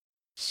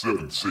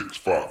7, 6,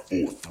 5,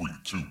 4, 3,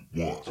 2, 1.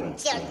 You'll never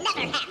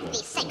have the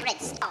sacred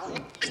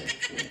stone.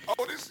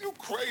 Oh, this you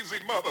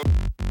crazy mother.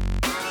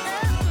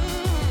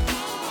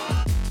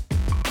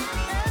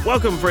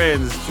 Welcome,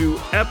 friends, to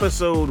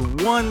episode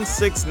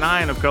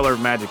 169 of Color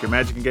of Magic, your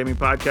Magic and Gaming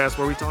podcast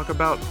where we talk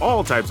about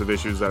all types of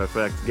issues that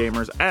affect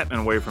gamers at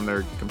and away from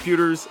their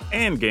computers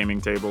and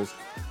gaming tables.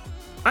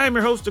 I am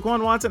your host,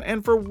 Daquan Watson,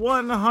 and for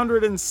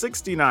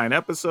 169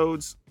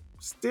 episodes,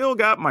 still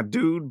got my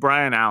dude,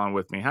 Brian Allen,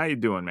 with me. How you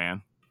doing,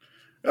 man?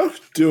 Oh,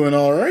 doing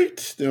all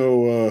right.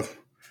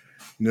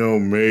 No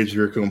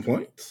major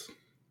complaints.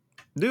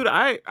 Dude,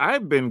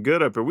 I've been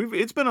good up here.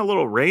 It's been a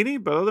little rainy,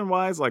 but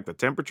otherwise, like, the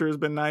temperature has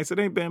been nice. It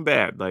ain't been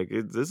bad. Like,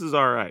 this is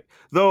all right.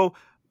 Though,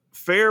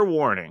 fair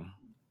warning,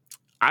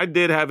 I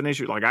did have an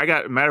issue. Like,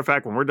 matter of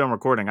fact, when we're done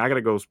recording, I got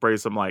to go spray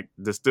some, like,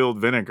 distilled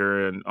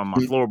vinegar on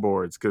my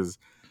floorboards because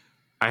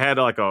I had,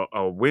 like,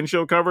 a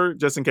windshield cover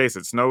just in case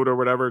it snowed or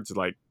whatever to,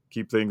 like,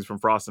 keep things from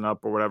frosting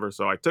up or whatever.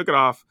 So I took it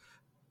off,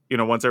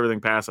 once everything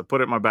passed. I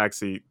put it in my back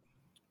seat,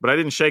 but I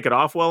didn't shake it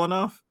off well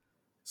enough.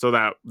 So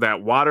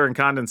that water and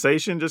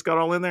condensation just got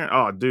all in there.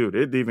 Oh, dude,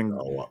 it even.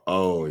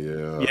 Oh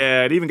yeah.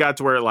 Yeah, it even got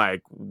to where it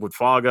like would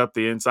fog up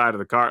the inside of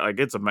the car. Like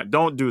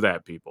don't do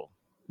that, people.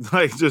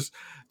 Like just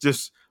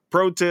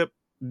pro tip: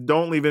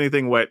 don't leave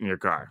anything wet in your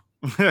car.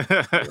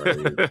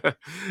 Right.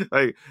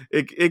 Like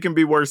it can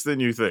be worse than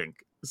you think.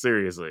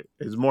 Seriously,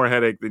 it's more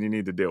headache than you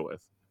need to deal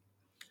with.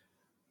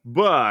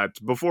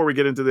 But before we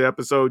get into the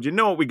episode, you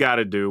know what we got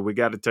to do? We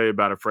got to tell you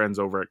about our friends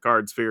over at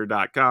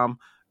cardsphere.com.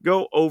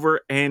 Go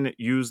over and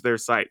use their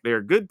site.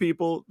 They're good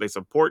people. They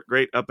support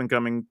great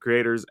up-and-coming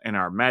creators in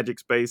our Magic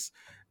space.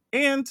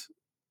 And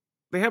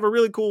they have a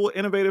really cool,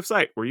 innovative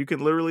site where you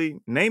can literally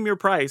name your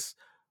price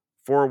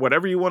for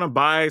whatever you want to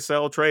buy,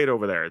 sell, trade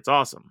over there. It's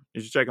awesome.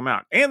 You should check them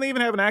out. And they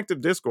even have an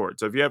active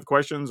Discord. So if you have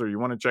questions or you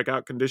want to check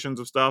out conditions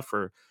of stuff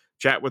or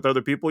chat with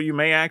other people you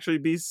may actually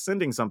be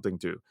sending something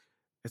to,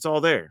 it's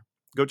all there.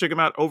 Go check them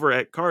out over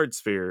at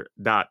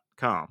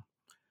cardsphere.com.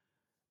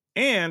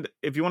 And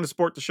if you want to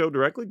support the show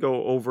directly,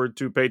 go over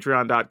to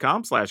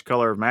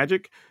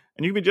patreon.com/colorofmagic.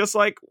 And you can be just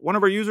like one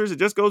of our users. It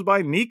just goes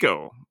by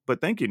Nico.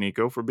 But thank you,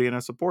 Nico, for being a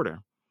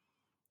supporter.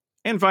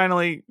 And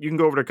finally, you can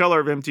go over to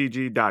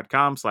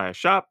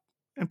colorofmtg.com/shop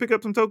and pick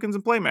up some tokens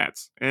and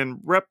playmats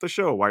and rep the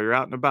show while you're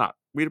out and about.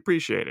 We'd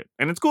appreciate it.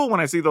 And it's cool when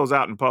I see those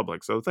out in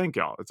public. So thank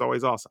y'all. It's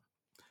always awesome.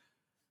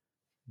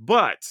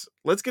 But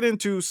let's get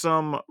into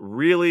some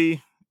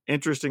really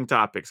interesting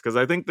topics, because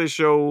I think this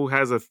show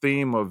has a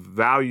theme of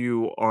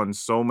value on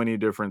so many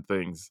different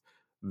things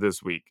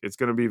this week. It's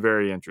going to be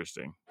very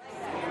interesting.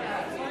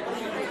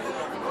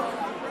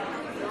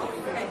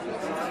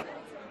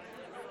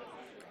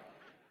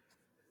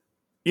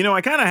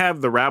 I kind of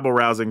have the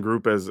rabble-rousing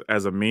group as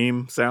a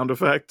meme sound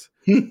effect,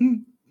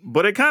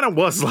 but it kind of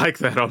was like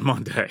that on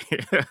Monday.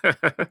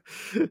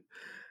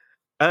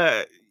 For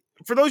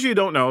those of you who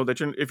don't know,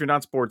 if you're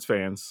not sports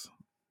fans,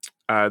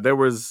 there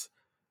was...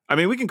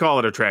 we can call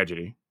it a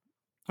tragedy,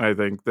 I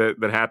think, that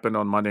happened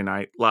on Monday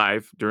night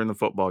live during the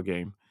football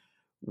game,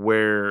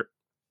 where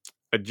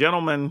a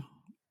gentleman,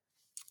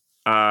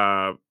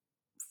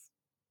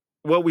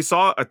 we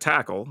saw a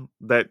tackle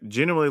that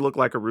genuinely looked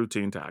like a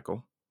routine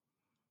tackle.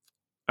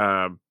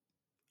 I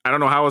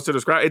don't know how else to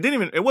describe it.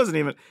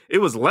 It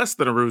was less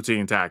than a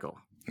routine tackle.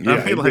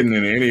 Yeah, it didn't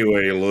in any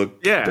way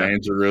look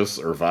dangerous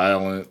or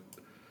violent.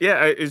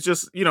 Yeah, it's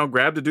just,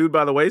 grabbed the dude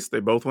by the waist.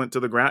 They both went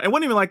to the ground. It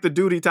wasn't even like the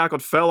dude he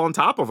tackled fell on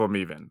top of him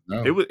even.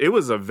 No. It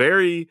was a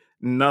very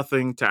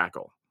nothing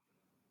tackle.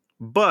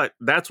 But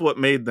that's what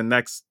made the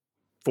next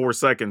 4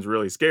 seconds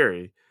really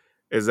scary,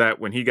 is that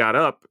when he got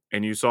up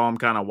and you saw him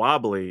kind of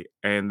wobbly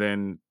and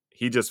then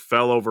he just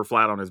fell over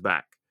flat on his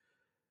back.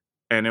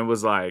 And it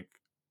was like,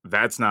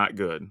 that's not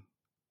good.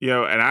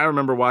 And I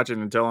remember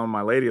watching and telling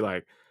my lady,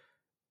 like,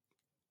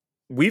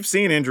 we've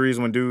seen injuries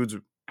when dudes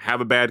have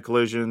a bad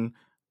collision,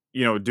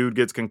 dude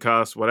gets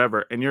concussed,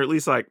 whatever. And you're at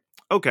least like,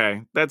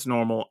 okay, that's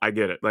normal. I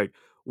get it. Like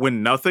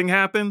when nothing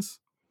happens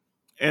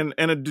and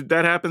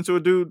that happens to a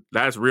dude,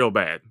 that's real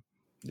bad.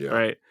 Yeah.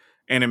 Right.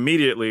 And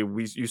immediately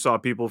you saw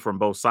people from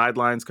both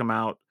sidelines come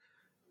out,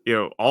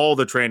 all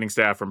the training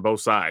staff from both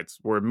sides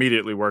were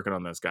immediately working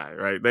on this guy.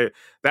 Right.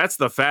 That's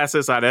the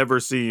fastest I'd ever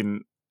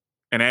seen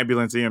an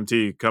ambulance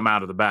EMT come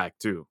out of the back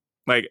too.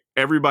 Like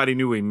everybody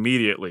knew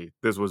immediately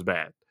this was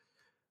bad.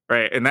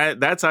 Right. And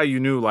that's how you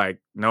knew, like,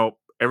 nope.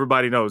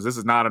 Everybody knows this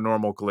is not a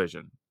normal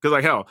collision. Because,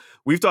 like, hell,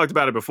 we've talked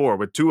about it before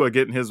with Tua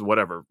getting his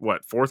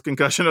fourth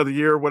concussion of the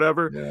year or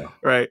whatever. Yeah.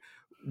 Right?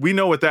 We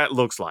know what that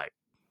looks like.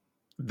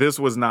 This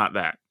was not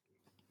that.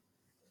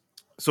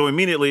 So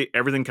immediately,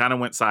 everything kind of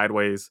went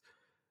sideways.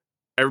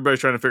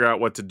 Everybody's trying to figure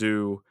out what to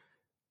do.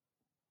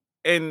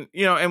 And,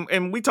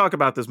 and we talk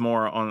about this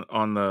more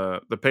on the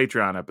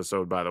Patreon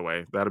episode, by the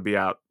way. That'll be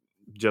out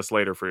just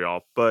later for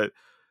y'all. But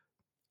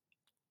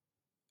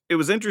it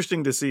was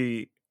interesting to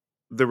see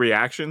the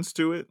reactions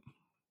to it,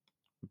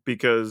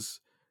 because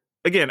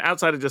again,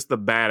 outside of just the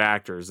bad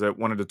actors that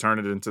wanted to turn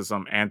it into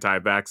some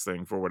anti-vax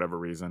thing for whatever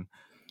reason,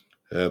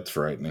 that's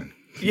frightening.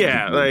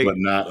 Yeah, like, but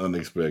not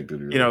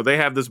unexpected. You know, they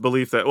have this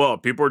belief that, well,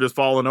 people are just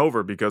falling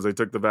over because they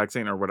took the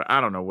vaccine or what.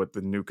 I don't know what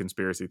the new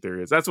conspiracy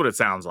theory is. That's what it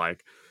sounds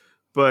like.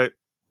 But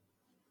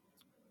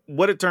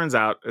what it turns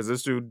out is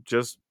this dude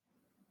just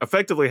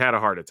effectively had a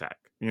heart attack.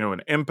 You know,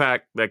 an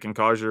impact that can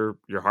cause your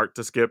heart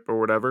to skip or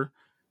whatever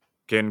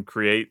can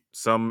create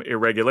some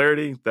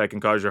irregularity that can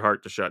cause your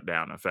heart to shut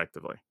down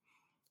effectively.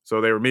 So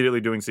they were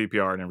immediately doing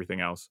CPR and everything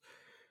else.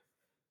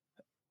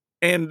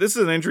 And this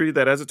is an injury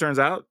that, as it turns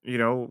out, you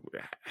know,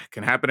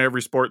 can happen in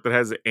every sport that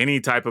has any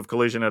type of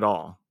collision at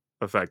all,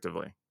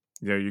 effectively.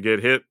 You know, you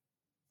get hit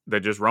that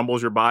just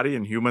rumbles your body,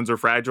 and humans are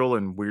fragile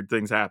and weird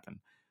things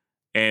happen.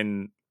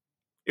 And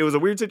it was a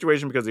weird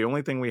situation because the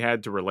only thing we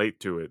had to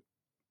relate to it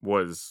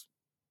was,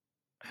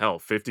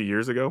 50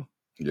 years ago.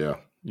 Yeah.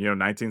 You know,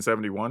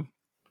 1971.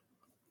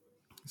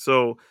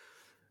 So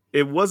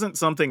it wasn't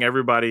something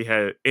everybody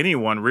had,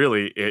 anyone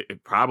really,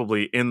 it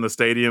probably in the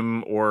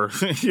stadium or,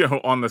 you know,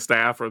 on the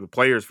staff or the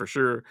players for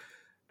sure,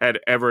 had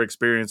ever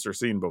experienced or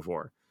seen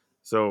before.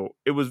 So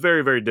it was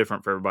very, very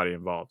different for everybody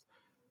involved.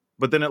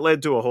 But then it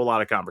led to a whole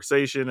lot of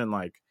conversation and,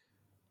 like,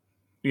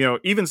 you know,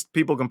 even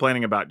people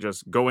complaining about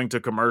just going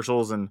to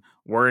commercials and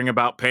worrying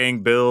about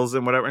paying bills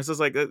and whatever. It's just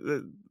like,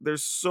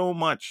 there's so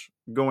much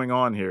going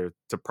on here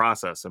to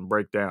process and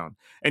break down.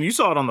 And you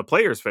saw it on the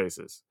players'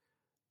 faces.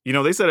 You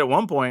know, they said at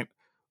one point,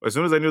 as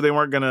soon as they knew they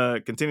weren't going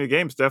to continue the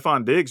game,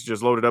 Stefon Diggs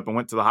just loaded up and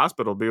went to the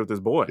hospital to be with his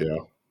boy.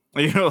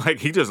 Yeah. You know, like,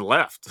 he just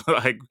left.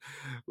 Like,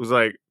 was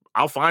like,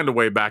 I'll find a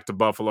way back to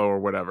Buffalo or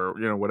whatever,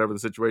 you know, whatever the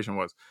situation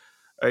was.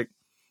 Like,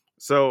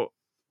 so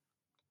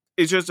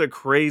it's just a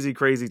crazy,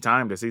 crazy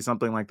time to see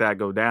something like that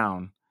go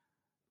down.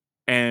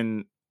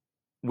 And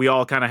we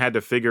all kind of had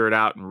to figure it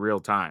out in real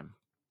time.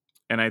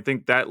 And I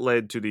think that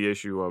led to the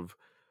issue of,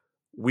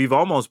 we've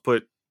almost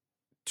put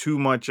too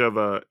much of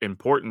a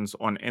importance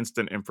on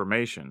instant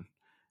information.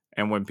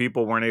 And when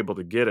people weren't able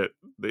to get it,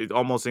 it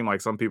almost seemed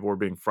like some people were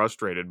being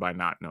frustrated by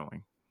not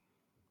knowing.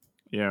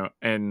 You know,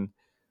 and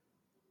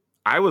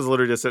I was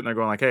literally just sitting there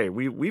going like, hey,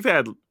 we've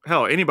had,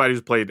 anybody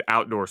who's played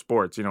outdoor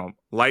sports, you know,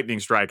 lightning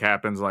strike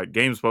happens, like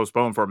games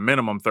postponed for a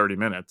minimum 30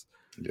 minutes.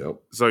 Yep.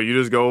 So you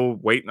just go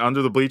wait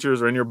under the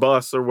bleachers or in your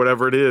bus or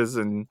whatever it is.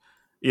 And,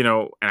 you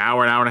know, an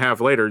hour and a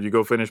half later, you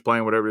go finish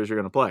playing whatever it is you're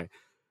going to play.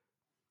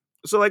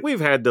 So, like, we've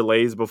had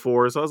delays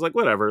before. So I was like,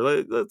 whatever,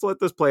 let's let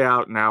this play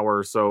out an hour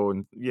or so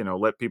and, you know,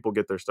 let people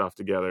get their stuff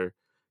together.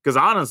 Because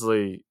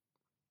honestly,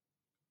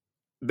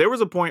 there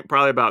was a point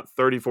probably about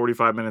 30,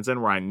 45 minutes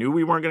in where I knew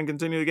we weren't going to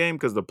continue the game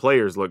because the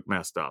players looked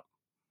messed up.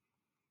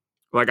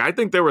 Like, I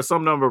think there was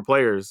some number of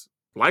players,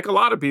 like a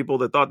lot of people,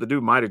 that thought the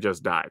dude might have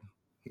just died.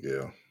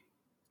 Yeah.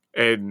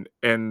 And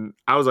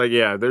I was like,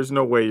 yeah, there's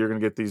no way you're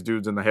going to get these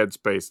dudes in the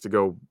headspace to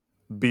go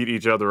beat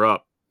each other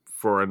up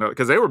for another,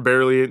 because they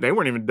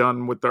weren't even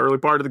done with the early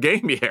part of the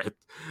game yet.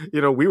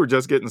 You know, we were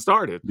just getting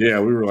started.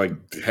 Yeah, we were like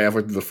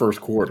halfway through the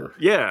first quarter.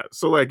 Yeah,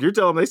 so like you're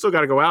telling them they still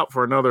got to go out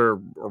for another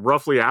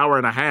roughly hour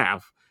and a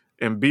half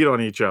and beat on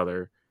each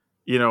other,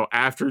 you know,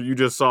 after you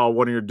just saw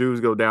one of your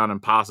dudes go down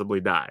and possibly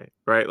die,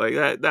 right?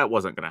 Like that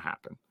wasn't going to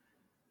happen.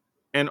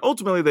 And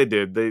ultimately they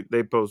did.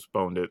 They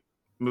postponed it.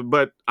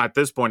 But at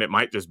this point, it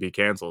might just be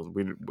canceled.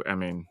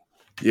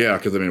 Yeah,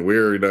 because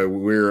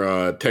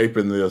we're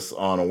taping this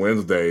on a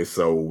Wednesday,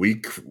 so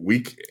week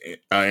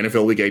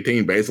NFL Week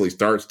 18 basically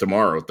starts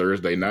tomorrow,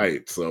 Thursday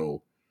night.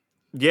 So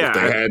yeah, if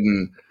they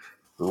hadn't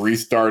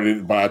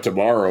restarted by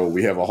tomorrow,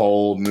 we have a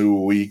whole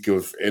new week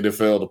of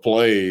NFL to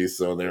play.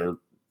 So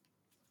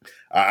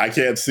I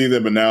can't see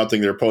them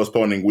announcing they're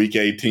postponing Week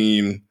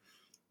 18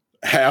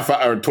 half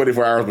hour,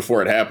 24 hours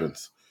before it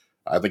happens.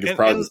 I think it's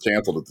probably just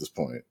canceled at this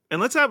point.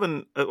 And let's have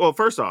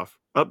first off,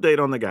 update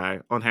on the guy,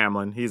 on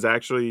Hamlin. He's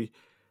actually,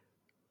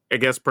 I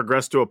guess,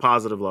 progressed to a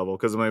positive level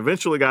because when they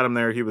eventually got him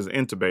there, he was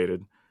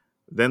intubated.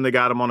 Then they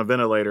got him on a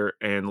ventilator.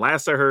 And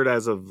last I heard,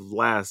 as of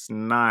last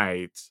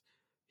night,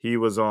 he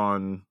was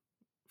on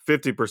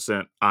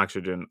 50%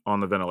 oxygen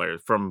on the ventilator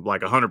from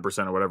like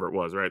 100% or whatever it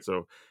was, right?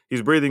 So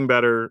he's breathing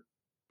better.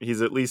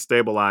 He's at least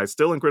stabilized,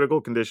 still in critical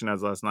condition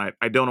as last night.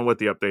 I don't know what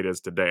the update is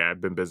today.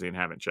 I've been busy and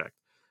haven't checked.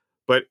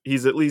 But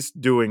he's at least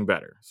doing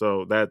better.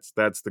 So that's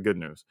the good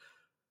news.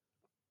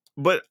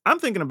 But I'm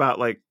thinking about,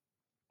 like,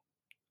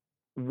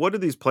 what do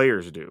these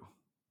players do?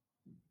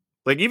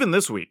 Like, even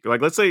this week,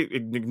 like, let's say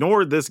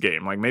ignore this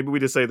game. Like, maybe we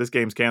just say this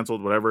game's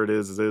canceled, whatever it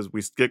is.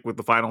 We stick with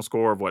the final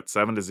score of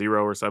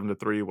 7-0 or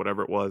 7-3,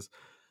 whatever it was.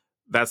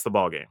 That's the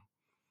ball game.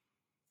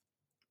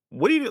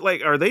 What do you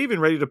like? Are they even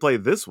ready to play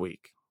this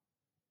week?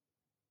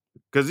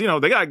 Because, you know,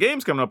 they got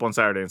games coming up on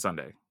Saturday and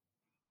Sunday.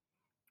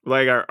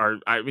 Like,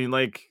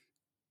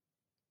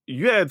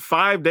 you had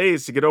 5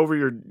 days to get over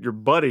your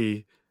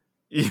buddy,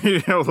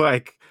 you know,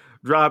 like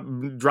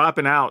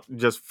dropping out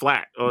just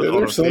flat.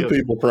 There's some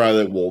people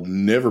probably that will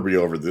never be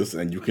over this,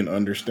 and you can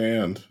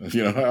understand,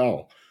 you know,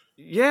 how.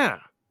 Yeah,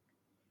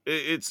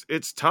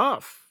 it's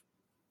tough.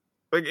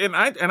 Like, and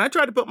I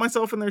tried to put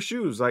myself in their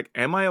shoes. Like,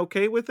 am I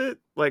okay with it?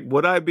 Like,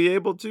 would I be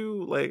able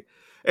to? Like,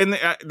 and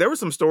there were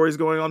some stories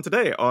going on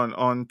today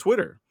on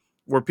Twitter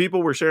where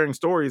people were sharing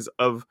stories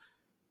of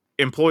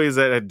employees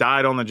that had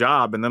died on the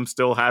job and them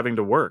still having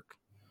to work.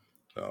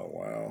 Oh,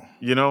 wow.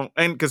 You know,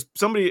 and because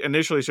somebody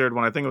initially shared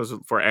one, I think it was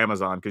for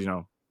Amazon, because, you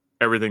know,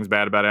 everything's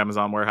bad about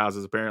Amazon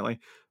warehouses apparently.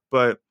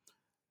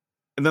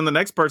 And then the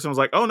next person was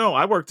like, oh no,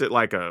 I worked at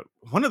like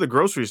one of the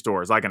grocery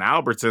stores, like an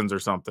Albertsons or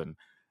something.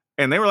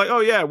 And they were like,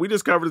 oh yeah, we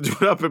just covered the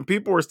dude up, and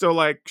people were still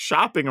like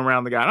shopping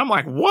around the guy. And I'm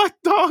like, what,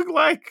 dog?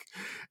 Like,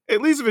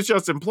 at least if it's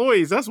just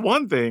employees, that's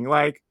one thing.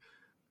 Like,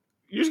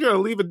 you're just gonna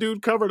leave a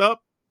dude covered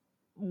up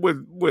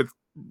with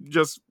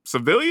just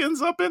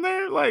civilians up in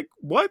there? Like,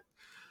 what?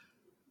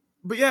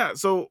 But yeah,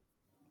 so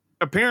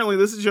apparently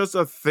this is just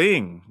a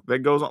thing that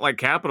goes on, like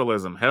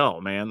capitalism.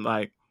 Hell, man.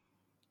 Like,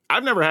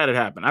 I've never had it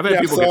happen. I've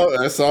had people.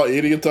 I saw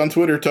idiots on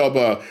Twitter talk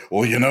about,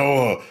 well, you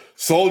know,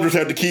 soldiers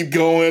have to keep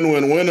going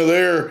when one of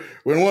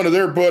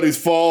their buddies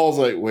falls.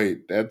 Like,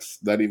 wait, that's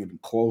not even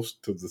close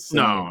to the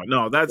same.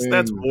 No, that's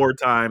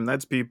wartime.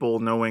 That's people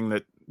knowing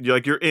that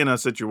you're in a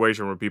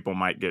situation where people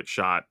might get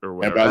shot or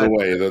whatever. And by the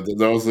way,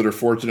 those that are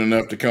fortunate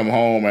enough to come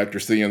home after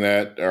seeing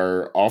that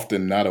are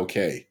often not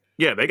okay.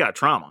 Yeah, they got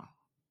trauma,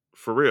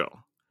 for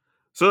real.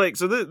 So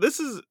this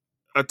is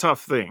a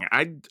tough thing.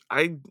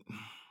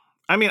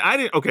 I mean,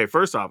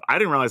 first off, I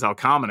didn't realize how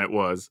common it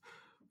was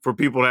for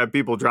people to have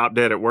people drop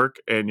dead at work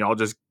and y'all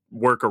just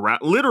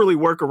literally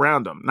work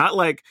around them. Not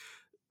like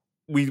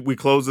we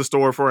closed the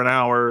store for an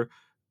hour,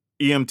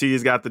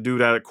 EMTs got the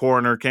dude out,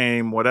 coroner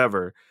came,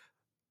 whatever.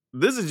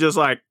 This is just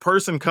like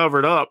person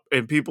covered up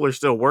and people are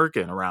still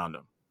working around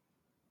them.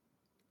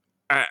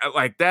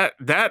 Like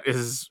that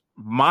is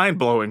mind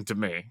blowing to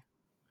me.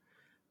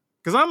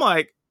 Cause I'm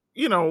like,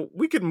 you know,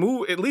 we could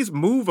at least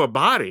move a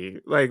body.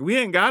 Like, we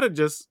ain't got to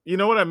just, you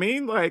know what I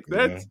mean? Like,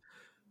 that's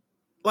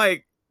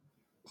like,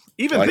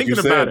 even like thinking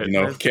about it. You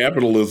know,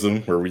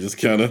 capitalism, where we just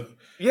kind of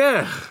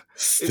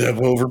step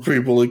over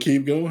people and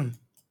keep going.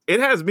 It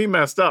has me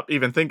messed up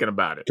even thinking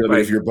about it. Like,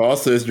 if your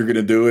boss says you're going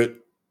to do it,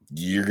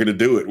 you're going to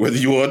do it, whether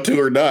you want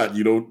to or not.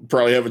 You don't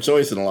probably have a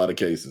choice in a lot of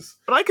cases.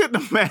 But I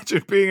couldn't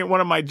imagine being at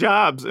one of my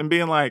jobs and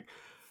being like,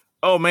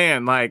 oh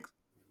man, like,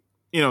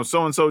 you know,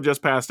 so-and-so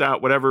just passed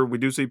out, whatever. We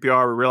do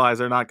CPR. We realize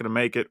they're not going to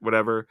make it,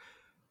 whatever.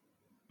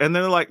 And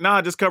then they're like,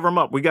 nah, just cover them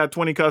up. We got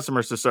 20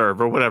 customers to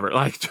serve or whatever.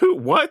 Like,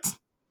 dude, what?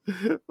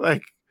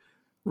 Like,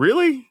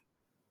 really?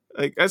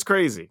 Like, that's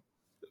crazy.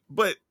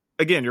 But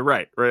again, you're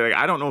right? Like,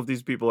 I don't know if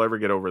these people ever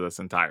get over this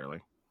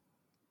entirely,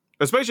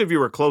 especially if you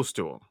were close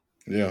to them.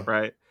 Yeah.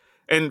 Right.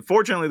 And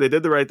fortunately, they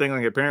did the right thing.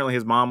 Like, apparently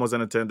his mom was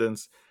in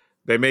attendance.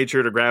 They made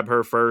sure to grab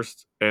her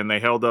first, and they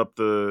held up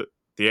the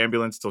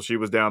ambulance till she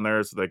was down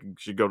there so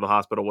she'd go to the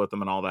hospital with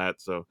them and all that.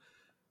 So,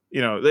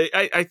 you know,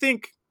 I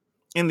think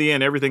in the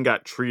end, everything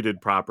got treated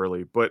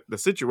properly, but the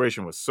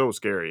situation was so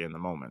scary in the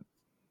moment.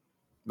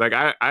 Like,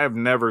 I have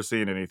never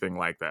seen anything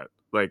like that.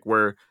 Like,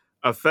 where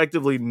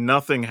effectively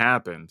nothing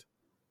happened.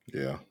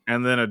 Yeah.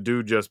 And then a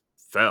dude just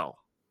fell.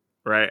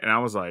 Right. And I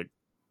was like,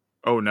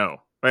 oh no.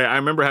 Right? I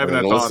remember having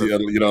that thought.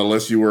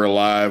 Unless you were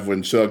alive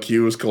when Chuck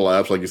Hughes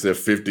collapsed, like you said,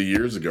 50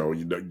 years ago,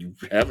 you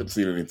haven't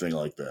seen anything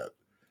like that.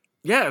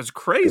 Yeah, it's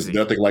crazy.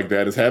 Nothing like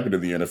that has happened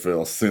in the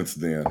NFL since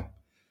then.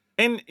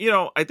 And, you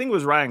know, I think it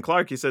was Ryan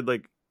Clark. He said,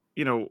 like,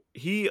 you know,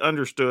 he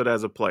understood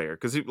as a player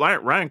because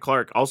Ryan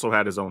Clark also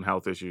had his own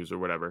health issues or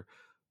whatever.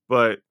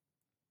 But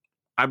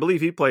I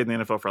believe he played in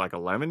the NFL for like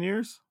 11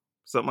 years,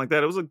 something like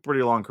that. It was a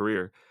pretty long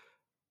career.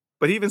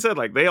 But he even said,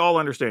 like, they all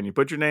understand. You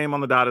put your name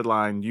on the dotted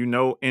line. You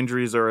know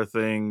injuries are a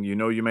thing. You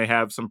know you may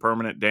have some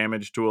permanent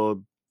damage to a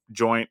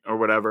joint or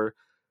whatever.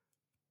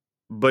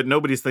 But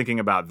nobody's thinking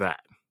about that.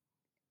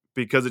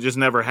 Because it just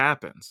never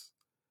happens,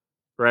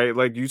 right?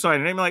 Like, you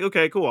sign your name, like,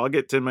 okay, cool, I'll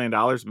get $10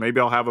 million.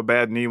 Maybe I'll have a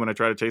bad knee when I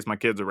try to chase my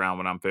kids around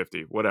when I'm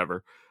 50,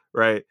 whatever,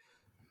 right?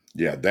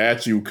 Yeah,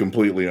 that you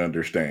completely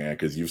understand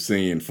because you've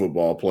seen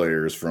football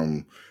players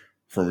from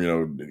you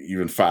know,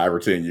 even 5 or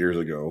 10 years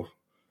ago.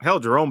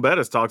 Hell, Jerome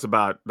Bettis talks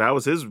about that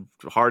was his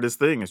hardest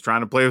thing is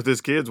trying to play with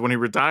his kids when he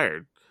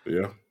retired.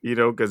 Yeah. You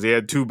know, because he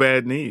had 2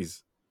 bad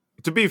knees.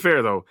 To be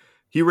fair, though,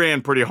 he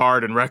ran pretty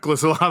hard and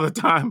reckless a lot of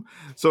the time,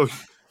 so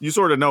you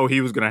sort of know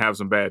he was going to have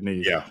some bad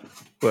knees. Yeah.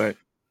 But,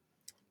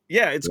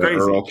 yeah, it's crazy.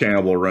 Earl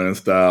Campbell running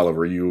style of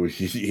where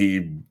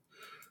he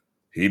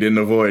didn't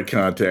avoid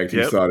contact.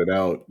 He sought it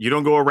out. You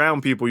don't go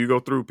around people. You go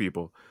through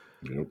people.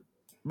 Yep.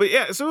 But,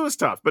 yeah, so it was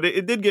tough. But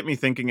it did get me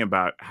thinking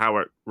about how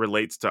it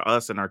relates to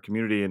us in our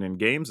community and in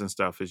games and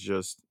stuff. Is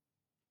just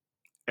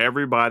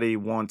everybody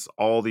wants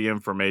all the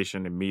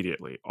information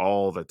immediately,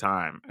 all the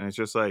time. And it's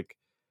just like,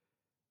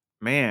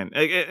 man,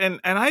 and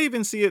I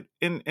even see it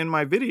in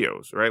my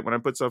videos, right? When I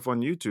put stuff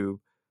on YouTube,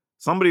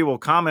 somebody will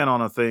comment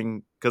on a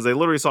thing because they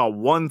literally saw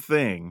one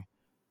thing,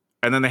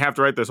 and then they have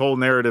to write this whole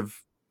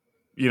narrative,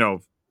 you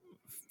know,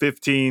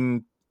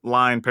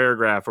 15-line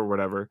paragraph or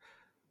whatever,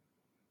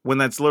 when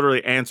that's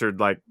literally answered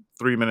like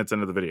 3 minutes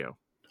into the video.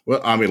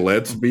 Well, I mean,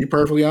 let's be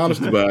perfectly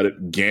honest about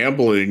it.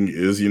 Gambling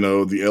is, you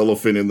know, the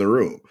elephant in the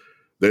room.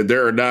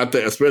 There are not,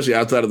 especially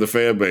outside of the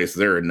fan base,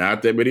 there are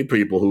not that many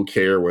people who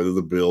care whether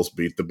the Bills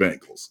beat the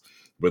Bengals.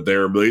 But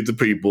there are millions of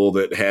people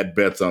that had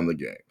bets on the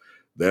game,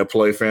 that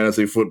play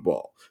fantasy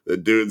football,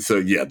 Dude, so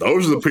yeah,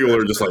 those are the people that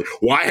are just like,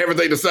 why haven't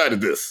they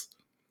decided this?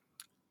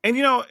 And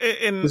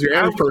and Because your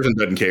average person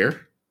doesn't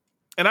care.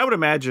 And I would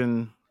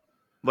imagine,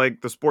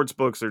 like, the sports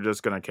books are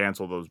just going to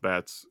cancel those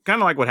bets.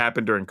 Kind of like what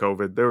happened during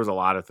COVID. There was a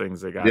lot of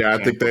things they got. Yeah,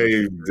 I think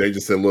they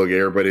just said, look,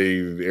 everybody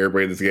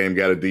in this game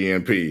got a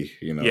DNP.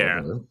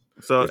 Yeah.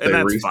 So if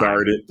they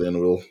restart it, then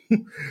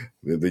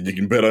then you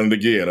can bet on it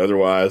again.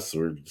 Otherwise,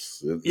 we're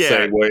just the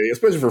same way.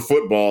 Especially for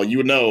football,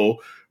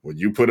 when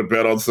you put a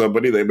bet on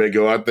somebody, they may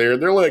go out there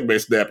and their leg may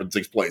snap in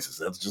 6 places.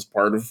 That's just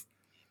part of.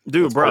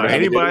 Dude, bro,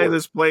 anybody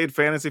that's played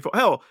fantasy football,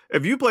 hell,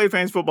 if you played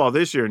fantasy football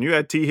this year and you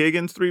had T.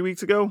 Higgins 3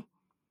 weeks ago,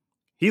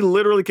 he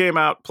literally came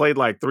out, played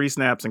like 3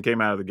 snaps, and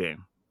came out of the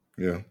game.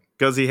 Yeah.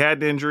 Because he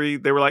had an injury.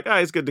 They were like,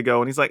 he's good to go.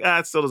 And he's like,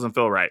 it still doesn't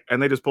feel right.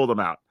 And they just pulled him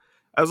out.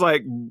 I was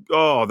like,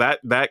 oh,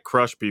 that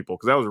crushed people.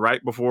 Because that was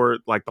right before,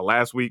 like, the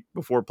last week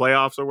before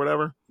playoffs or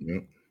whatever. Yeah.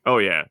 Oh,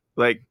 yeah.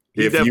 Like,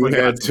 if you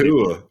had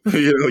Tua,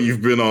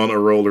 you've been on a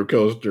roller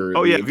coaster.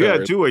 Oh, yeah. If you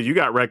had Tua, you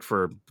got wrecked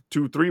for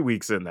 2-3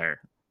 weeks in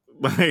there.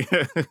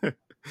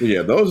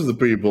 Yeah, those are the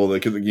people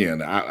that, because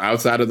again,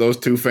 outside of those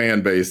 2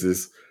 fan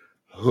bases,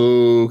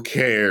 who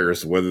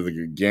cares whether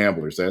the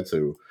gamblers? That's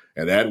who.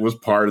 And that was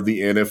part of the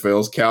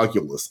NFL's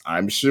calculus,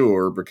 I'm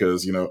sure,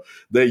 because,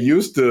 they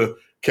used to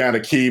kind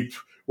of keep,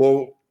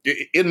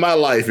 in my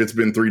life, it's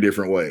been 3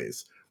 different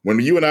ways. When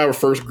you and I were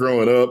first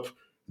growing up,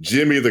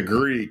 Jimmy the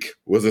Greek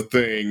was a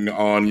thing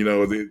on, the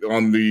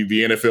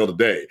NFL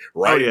Today,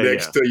 right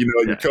next to,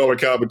 your color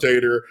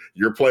commentator,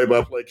 your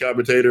play-by-play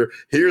commentator.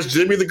 Here's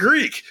Jimmy the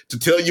Greek to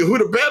tell you who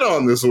to bet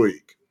on this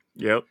week.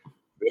 Yep.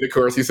 Then, of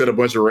course, he said a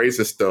bunch of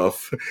racist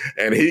stuff,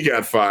 and he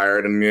got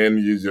fired. And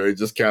then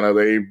just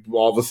they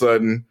all of a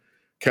sudden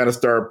kind of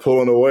started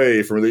pulling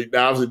away from the.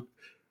 Obviously,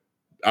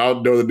 I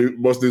don't know that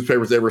most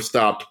newspapers ever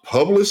stopped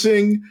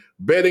publishing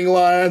betting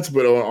lines,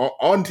 but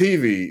on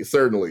TV,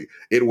 certainly,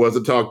 it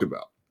wasn't talked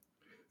about.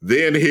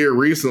 Then here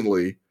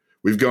recently,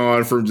 we've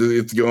gone from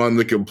it's gone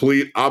the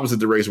complete opposite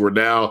direction. We're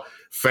now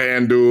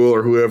FanDuel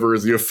or whoever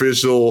is the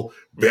official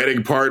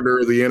betting partner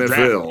of the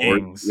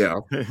NFL.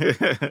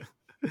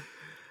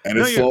 And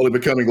it's slowly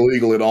becoming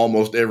legal in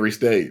almost every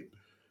state.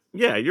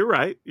 Yeah, you're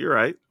right.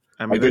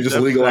 I mean, they just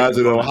legalized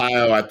it in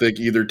Ohio, I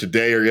think, either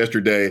today or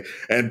yesterday.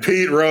 And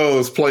Pete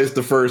Rose placed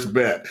the first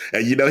bet.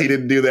 And he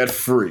didn't do that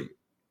free.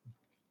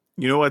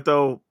 You know what,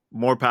 though?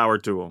 More power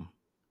to him.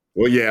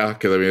 Well, yeah,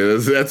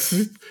 because, that's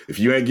if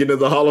you ain't getting to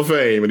the Hall of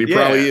Fame, and he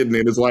probably isn't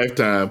in his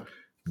lifetime,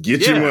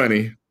 get your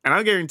money. And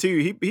I guarantee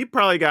you, he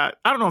probably got,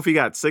 I don't know if he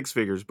got 6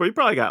 figures, but he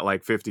probably got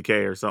like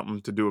 $50K or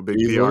something to do a big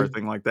PR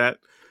thing like that.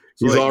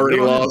 So he's already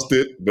lost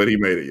it, but he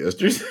made it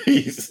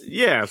yesterday.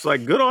 Yeah, it's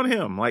like, good on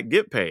him. Like,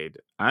 get paid.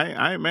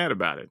 I ain't mad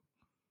about it.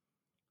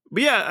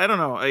 But yeah, I don't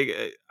know.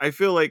 I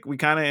feel like we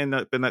kind of end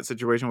up in that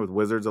situation with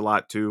Wizards a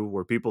lot too,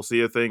 where people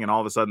see a thing and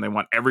all of a sudden they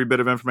want every bit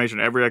of information,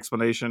 every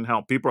explanation.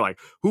 Hell, people are like,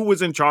 who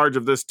was in charge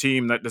of this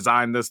team that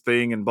designed this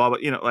thing and blah, blah.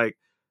 Like,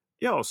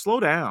 yo,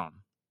 slow down.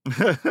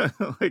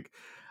 Like,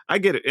 I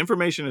get it.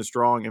 Information is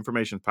strong.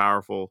 Information is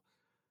powerful.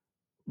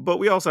 But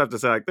we also have to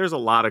say, like, there's a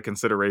lot of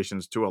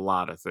considerations to a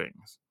lot of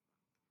things.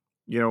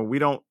 We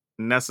don't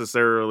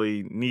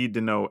necessarily need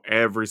to know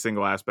every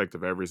single aspect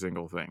of every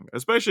single thing,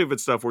 especially if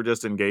it's stuff we're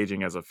just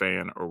engaging as a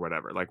fan or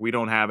whatever. Like, we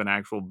don't have an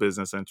actual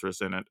business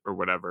interest in it or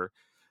whatever.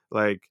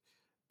 Like,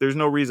 there's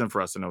no reason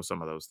for us to know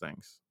some of those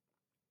things.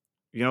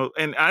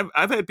 And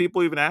I've had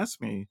people even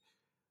ask me,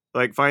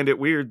 like, find it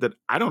weird that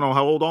I don't know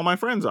how old all my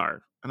friends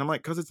are. And I'm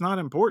like, because it's not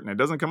important. It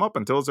doesn't come up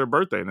until it's their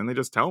birthday, and then they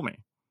just tell me.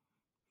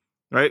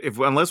 Right?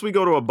 Unless we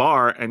go to a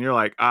bar and you're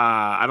like,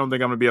 I don't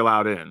think I'm gonna be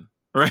allowed in.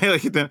 Right?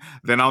 Like,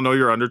 then I'll know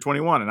you're under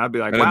 21, and I'd be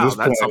like, wow,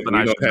 that's something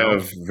I should know.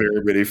 Have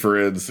very many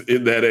friends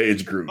in that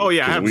age group. Oh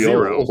yeah, I have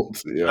 0.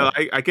 Yeah.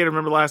 I can't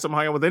remember the last time I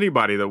hung out with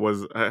anybody that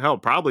was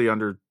probably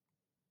under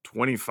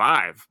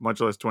 25, much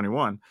less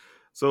 21.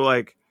 So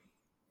like,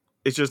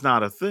 it's just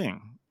not a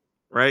thing,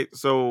 right?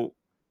 So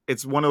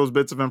it's one of those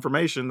bits of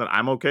information that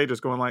I'm okay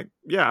just going like,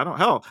 yeah, I don't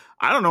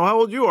know how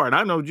old you are, and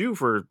I know you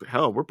for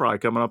we're probably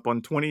coming up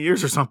on 20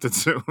 years or something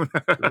soon.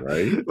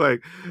 Right?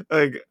 like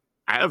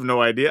I have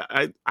no idea.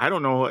 I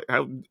don't know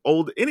how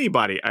old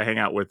anybody I hang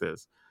out with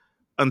is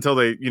until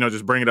they,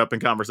 just bring it up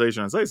in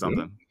conversation and say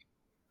something.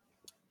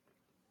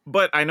 Mm-hmm.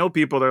 But I know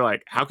people, they're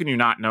like, how can you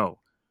not know?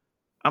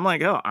 I'm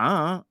like,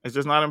 it's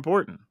just not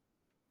important.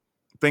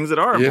 Things that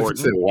are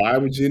important. Why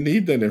would you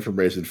need that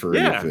information for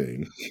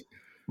anything?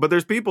 But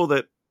there's people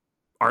that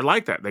are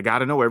like that. They got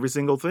to know every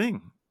single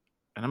thing.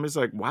 And I'm just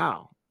like,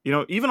 wow.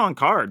 Even on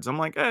cards, I'm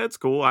like, it's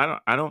cool. I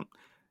don't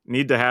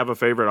need to have a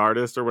favorite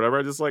artist or whatever.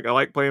 I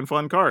like playing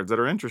fun cards that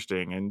are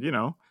interesting. And,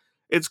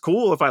 it's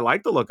cool if I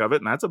like the look of it,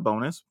 and that's a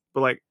bonus.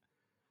 But like,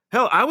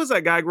 hell, I was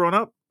that guy growing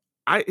up.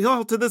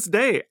 To this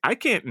day, I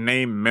can't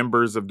name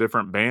members of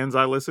different bands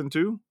I listen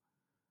to.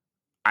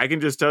 I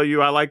can just tell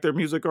you I like their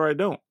music or I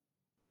don't.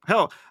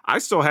 Hell, I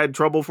still had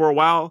trouble for a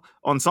while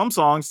on some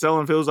songs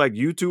telling if it was like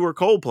U2 or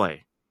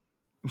Coldplay.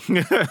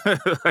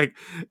 Like,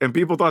 and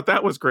people thought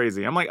that was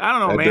crazy. I'm like, I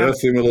don't know, man. That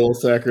does seem a little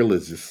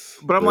sacrilegious.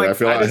 But I'm like,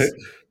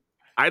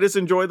 I just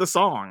enjoy the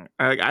song.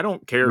 I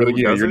don't care But who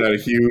again, does you're it. not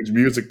a huge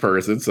music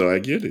person, so I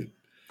get it.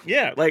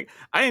 Yeah, like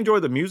I enjoy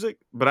the music,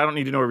 but I don't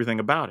need to know everything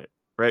about it,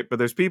 right? But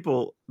there's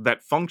people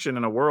that function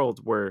in a world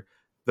where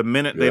the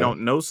minute they Yeah.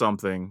 don't know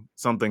something,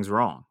 something's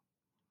wrong.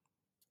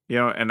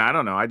 And I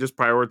don't know. I just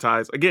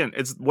prioritize. Again,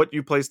 it's what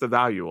you place the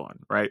value on,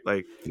 right?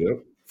 Like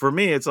Yep. for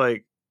me, it's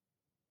like,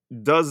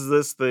 does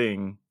this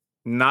thing,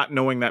 not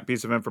knowing that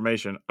piece of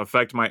information,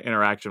 affect my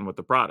interaction with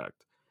the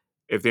product?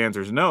 If the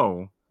answer is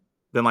no,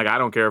 then like I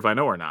don't care if I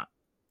know or not.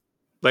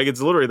 Like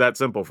it's literally that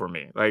simple for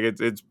me. Like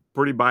it's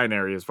pretty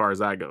binary as far as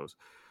that goes.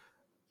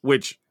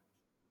 Which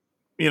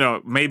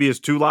maybe is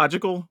too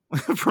logical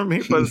for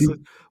me,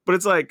 but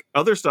it's like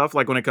other stuff,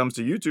 like when it comes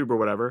to YouTube or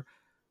whatever,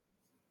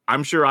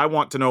 I'm sure I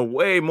want to know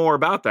way more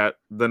about that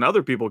than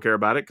other people care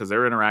about it because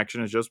their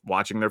interaction is just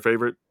watching their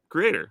favorite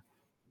creator.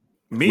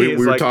 We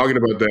were talking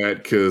about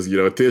that because,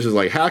 Tish is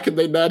like, how can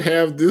they not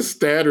have this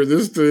stat or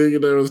this thing?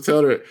 And I was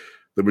telling her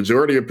the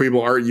majority of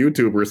people aren't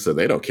YouTubers, so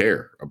they don't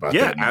care about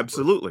that. Yeah,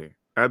 absolutely.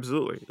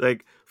 Absolutely.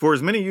 Like for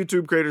as many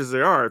YouTube creators as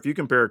there are, if you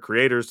compare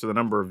creators to the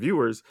number of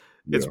viewers,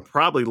 it's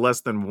probably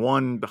less than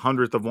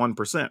 1/100th of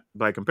 1%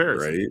 by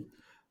comparison. Right.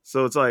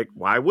 So it's like,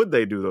 why would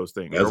they do those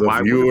things? As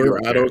a viewer,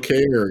 I don't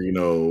care,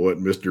 what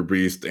Mr.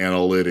 Beast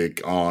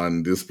analytic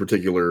on this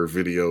particular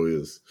video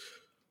is.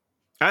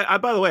 I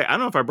by the way, I don't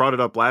know if I brought it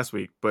up last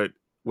week, but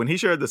when he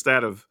shared the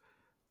stat of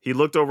he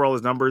looked over all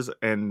his numbers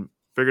and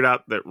figured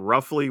out that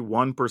roughly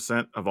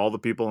 1% of all the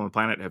people on the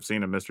planet have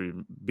seen a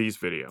Mr. Beast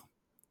video.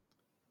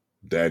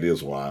 That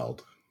is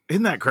wild.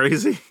 Isn't that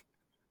crazy?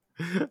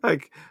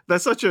 Like,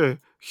 that's such a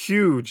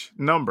huge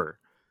number.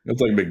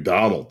 It's like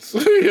McDonald's.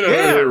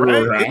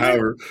 Right?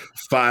 However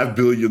 5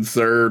 billion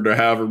served or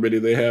however many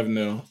they have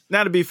now.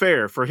 Now, to be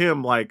fair, for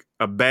him, like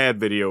a bad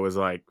video is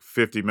like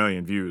 50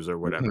 million views or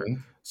whatever.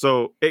 Mm-hmm.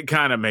 So it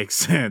kind of makes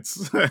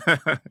sense.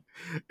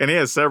 And he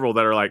has several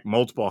that are like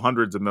multiple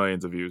hundreds of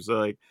millions of views. So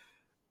like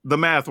the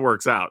math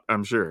works out,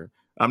 I'm sure.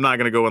 I'm not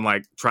going to go and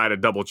like try to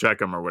double check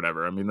them or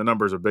whatever. I mean, the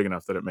numbers are big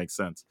enough that it makes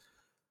sense.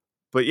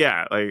 But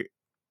yeah, like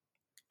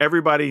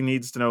everybody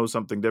needs to know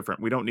something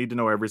different. We don't need to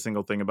know every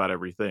single thing about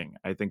everything.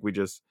 I think we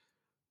just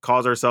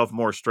cause ourselves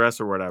more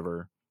stress or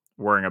whatever,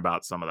 worrying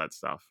about some of that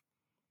stuff.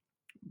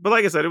 But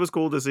like I said, it was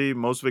cool to see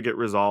most of it get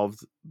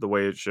resolved the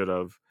way it should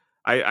have.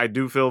 I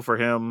do feel for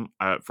him,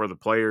 for the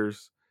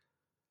players.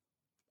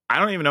 I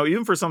don't even know,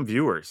 even for some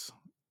viewers.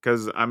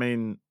 Because, I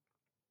mean,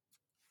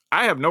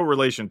 I have no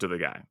relation to the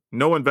guy.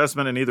 No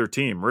investment in either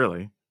team,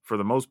 really, for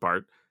the most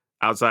part.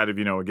 Outside of,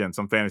 again,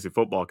 some fantasy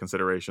football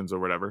considerations or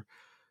whatever.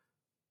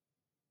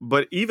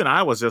 But even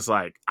I was just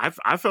like,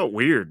 I felt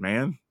weird,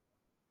 man.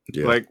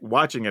 Yeah. Like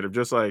watching it, of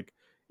just like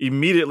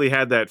immediately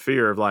had that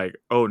fear of like,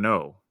 oh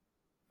no,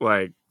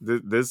 like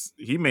this,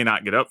 he may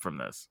not get up from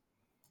this.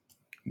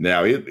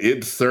 Now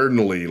it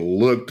certainly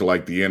looked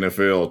like the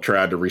NFL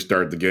tried to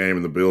restart the game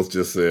and the Bills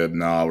just said,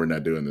 no, we're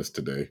not doing this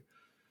today.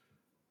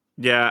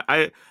 Yeah,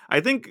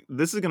 I think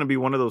this is going to be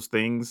one of those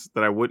things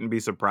that I wouldn't be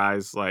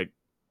surprised like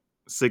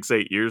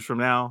 6-8 years from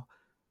now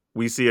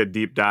we see a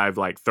deep dive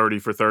like 30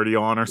 for 30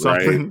 on or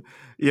something,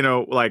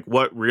 right. Like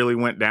what really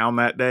went down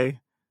that day.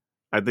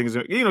 I think it's,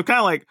 kind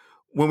of like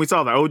when we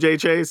saw the OJ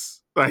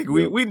chase, like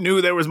we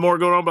knew there was more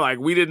going on, but like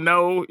we didn't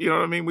know, you know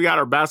what I mean? We got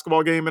our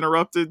basketball game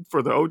interrupted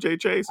for the OJ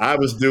chase. I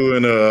was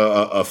doing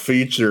a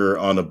feature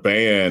on a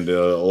band,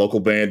 a local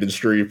band in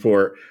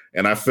Shreveport,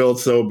 and I felt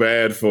so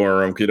bad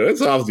for them.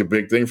 It's obviously a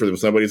big thing for them.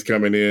 Somebody's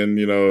coming in,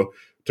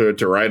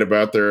 to write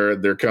about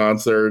their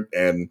concert,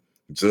 and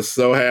just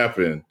so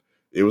happened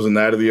it was a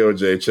night of the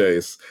OJ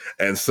chase.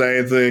 And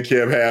same thing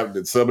kept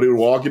happening. Somebody would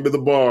walk into the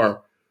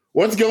bar.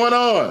 What's going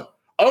on?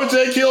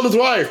 OJ killed his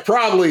wife.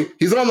 Probably.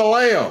 He's on the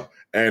lam.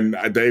 And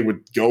they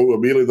would go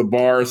immediately to the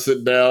bar,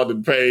 sit down,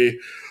 and pay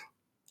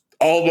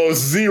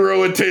almost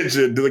zero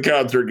attention to the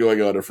concert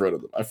going on in front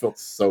of them. I felt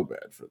so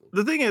bad for them.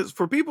 The thing is,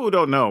 for people who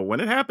don't know,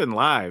 when it happened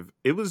live,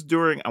 it was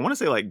during, I want to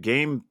say like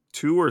game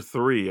 2 or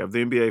 3 of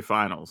the NBA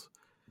Finals.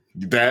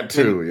 That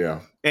too, yeah.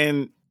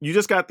 And you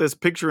just got this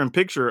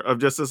picture-in-picture of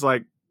just this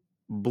like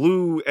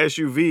blue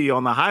SUV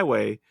on the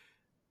highway,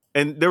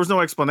 and there was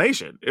no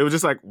explanation. It was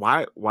just like,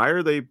 why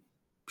are they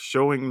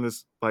showing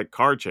this like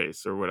car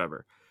chase or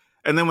whatever?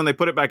 And then when they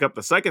put it back up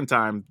the second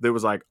time, there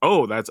was like,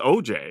 oh, that's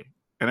OJ.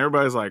 And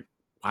everybody's like,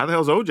 why the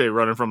hell's OJ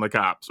running from the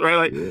cops? Right?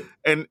 Like, yeah.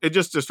 And it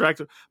just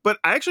distracted. But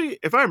actually,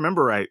 if I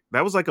remember right,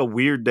 that was like a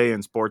weird day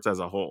in sports as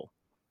a whole.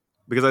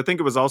 Because I think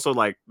it was also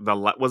like the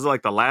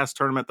last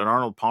tournament that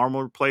Arnold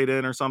Palmer played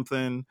in or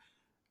something.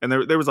 And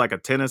there was like a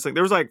tennis thing.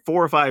 There was like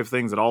 4 or 5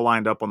 things that all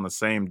lined up on the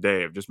same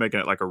day of just making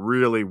it like a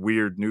really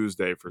weird news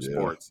day for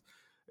sports.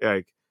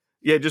 Like,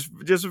 yeah, just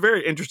a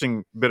very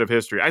interesting bit of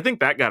history. I think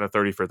that got a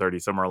 30 for 30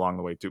 somewhere along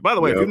the way too. By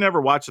the way, if you've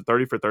never watched the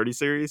 30 for 30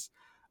 series,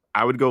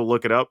 I would go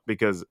look it up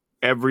because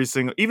even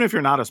if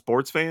you're not a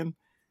sports fan,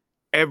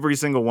 every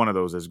single one of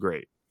those is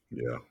great.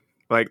 Yeah.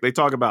 Like they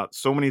talk about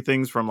so many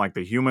things from like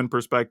the human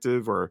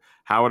perspective or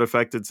how it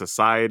affected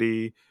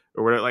society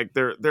or whatever. Like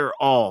they're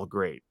all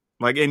great.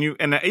 Like, and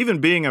even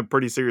being a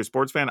pretty serious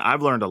sports fan,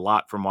 I've learned a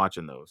lot from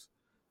watching those.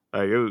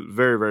 Like it was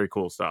very, very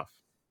cool stuff.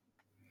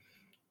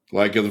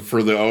 Like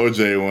for the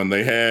OJ one,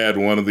 they had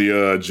one of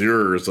the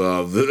jurors,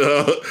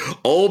 the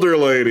older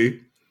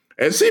lady,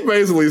 and she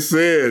basically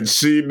said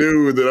she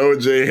knew that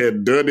OJ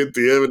had done it.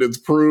 The evidence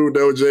proved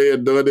OJ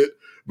had done it,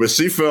 but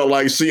she felt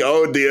like she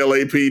owed the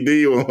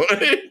LAPD one.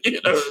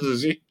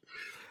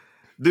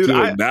 She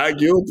was not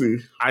guilty.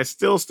 I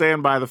still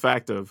stand by the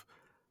fact of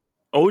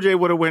OJ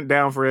would have went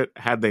down for it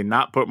had they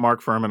not put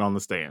Mark Furman on the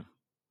stand.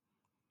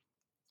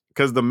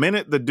 Because the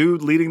minute the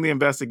dude leading the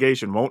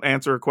investigation won't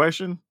answer a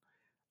question,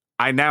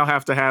 I now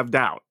have to have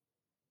doubt.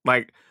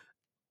 Like,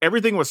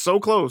 everything was so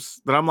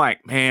close that I'm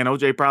like, man,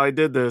 OJ probably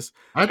did this.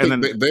 I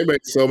think they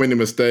made so many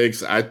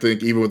mistakes. I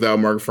think even without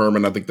Mark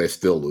Furman, I think they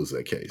still lose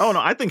that case. Oh,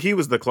 no, I think he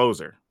was the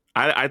closer.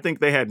 I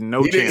think they had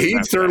no chance.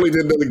 He certainly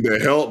did nothing to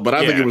help, but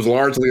I think it was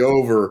largely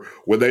over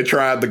when they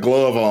tried the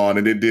glove on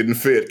and it didn't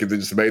fit because it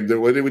just it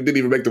didn't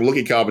even make them look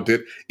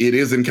incompetent. It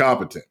is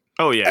incompetent.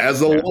 Oh, yeah.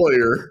 As a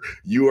lawyer,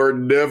 you are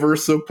never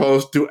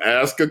supposed to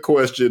ask a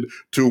question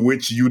to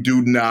which you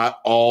do not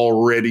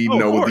already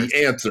know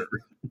the answer.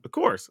 Of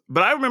course.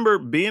 But I remember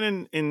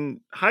being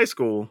in high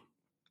school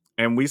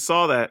and we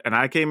saw that, and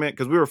I came in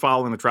because we were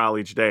following the trial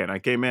each day, and I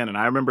came in and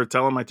I remember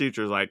telling my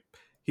teachers, like,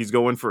 he's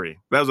going free.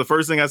 That was the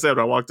first thing I said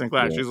when I walked in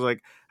class. Yeah. She was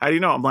like, how do you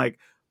know? I'm like,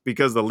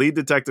 because the lead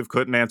detective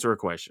couldn't answer a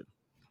question.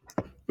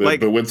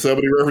 But when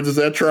somebody references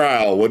that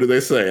trial, what do they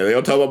say? They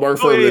don't talk about Mark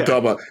Furman. They talk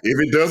about,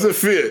 if it doesn't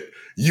fit,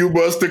 you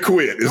must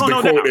acquit, is the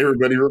quote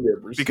everybody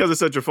remembers. Because it's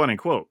such a funny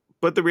quote.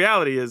 But the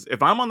reality is,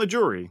 if I'm on the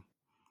jury,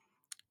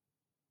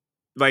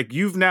 like,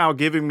 you've now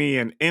given me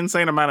an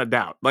insane amount of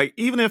doubt. Like,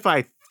 even if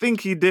I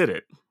think he did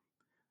it,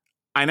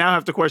 I now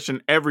have to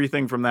question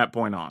everything from that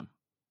point on.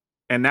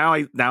 And now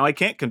I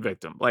can't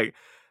convict him. Like,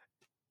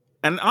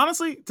 and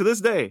honestly, to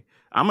this day,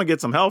 I'm gonna get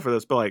some hell for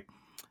this, but like,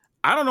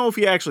 I don't know if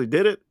he actually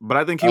did it, but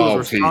I think he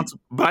was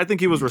responsible. But I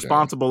think he was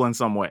responsible in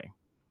some way.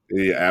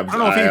 Yeah,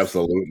 absolutely.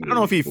 I don't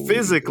know if he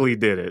physically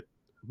did it,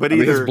 but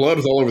his blood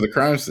was all over the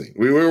crime scene.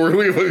 We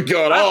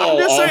got all.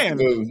 I'm just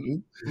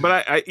saying.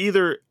 But I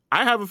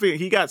have a feeling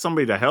he got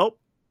somebody to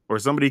help, or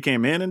somebody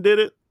came in and did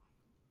it,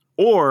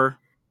 or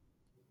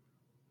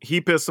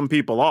he pissed some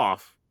people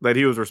off that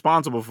he was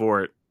responsible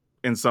for it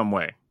in some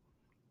way.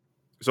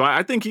 So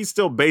I think he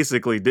still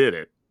basically did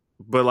it,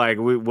 but like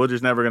we're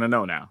just never gonna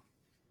know now.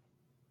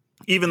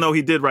 Even though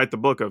he did write the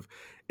book of,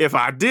 if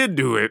I did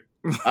do it,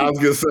 I was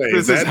gonna say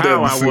this is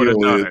how I would have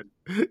done it.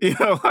 You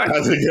know, like,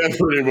 I think that's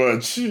pretty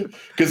much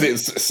because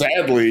it's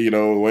sadly,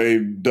 the way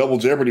Double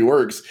Jeopardy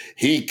works,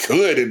 he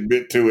could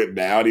admit to it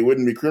now, and he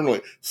wouldn't be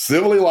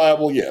civilly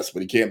liable, yes,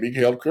 but he can't be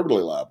held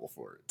criminally liable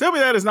for it. Tell me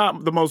that is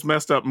not the most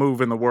messed up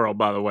move in the world,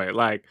 by the way.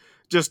 Like,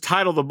 just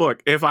title the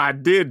book, "If I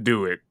Did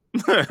Do It."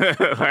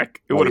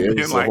 Like, it would have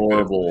been like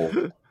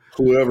horrible.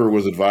 Whoever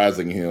was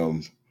advising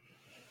him.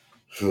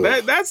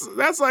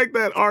 That's like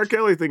that R.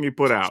 Kelly thing he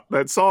put out,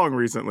 that song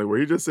recently where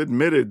he just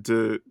admitted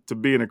to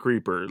being a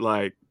creeper.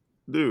 Like,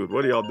 dude,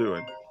 what are y'all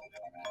doing?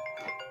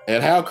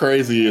 And how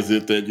crazy is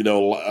it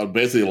that,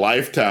 basically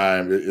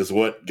Lifetime is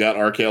what got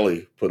R.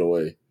 Kelly put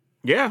away?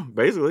 Yeah,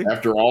 basically.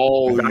 After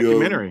all the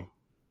documentary.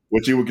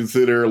 What you would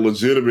consider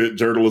legitimate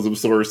journalism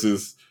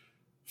sources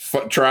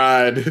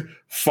tried,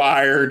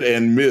 fired,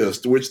 and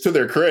missed, which to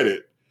their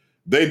credit,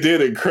 they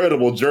did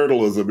incredible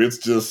journalism. It's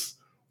just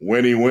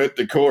when he went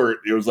to court,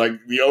 it was like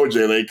the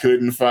OJ, they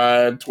couldn't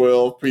find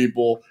 12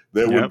 people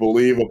that would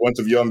believe a bunch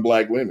of young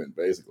black women,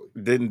 basically.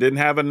 Didn't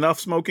have enough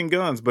smoking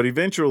guns, but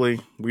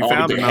eventually we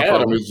found they enough had of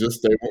them. them. It's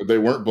just they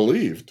weren't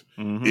believed.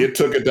 Mm-hmm. It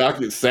took a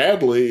document.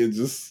 Sadly, it's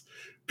just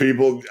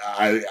people.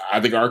 I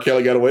think R.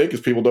 Kelly got away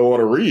because people don't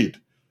want to read.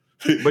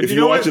 But if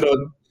you watch it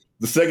on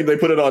the second they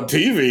put it on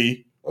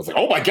TV, I was like,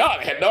 oh my God,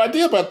 I had no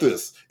idea about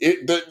this.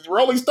 The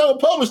Rolling Stone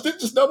published it,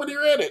 just nobody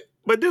read it.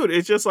 But dude,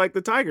 it's just like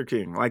the Tiger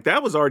King. Like,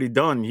 that was already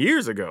done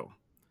years ago.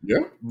 Yeah.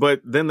 But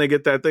then they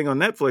get that thing on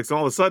Netflix, and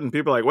all of a sudden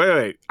people are like,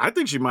 wait, I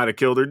think she might have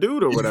killed her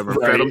dude or whatever,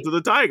 right. Fed him to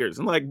the tigers.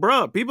 I'm like,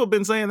 bruh, people have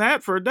been saying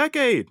that for a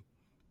decade.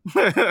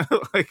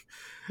 like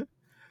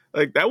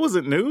that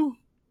wasn't new.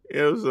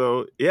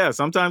 So yeah,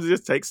 sometimes it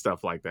just takes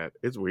stuff like that.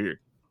 It's weird.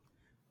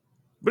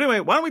 But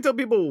anyway, why don't we tell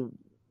people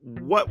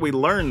what we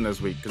learned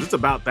this week, because it's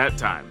about that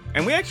time.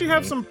 And we actually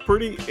have some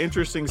pretty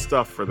interesting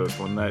stuff for this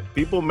one that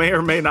people may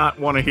or may not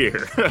want to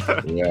hear.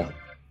 Yeah.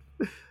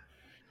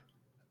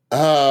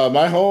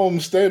 My home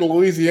state of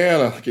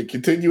Louisiana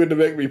continuing to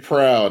make me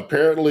proud.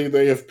 Apparently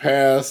they have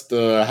passed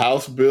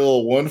House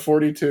Bill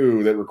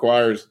 142 that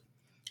requires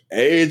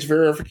age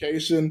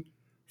verification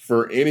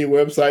for any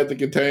website that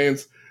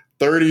contains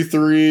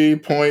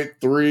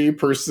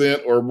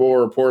 33.3% or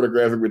more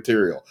pornographic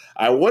material.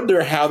 I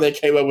wonder how they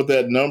came up with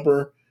that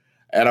number.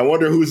 And I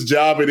wonder whose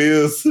job it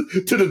is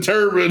to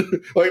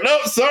determine, like, no,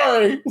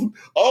 sorry,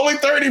 only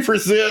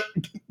 30%.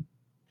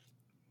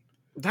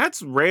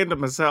 That's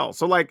random as hell.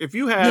 So, like, if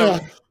you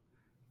have,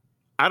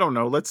 I don't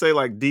know, let's say,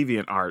 like,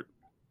 DeviantArt,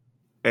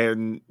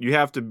 and you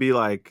have to be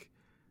like,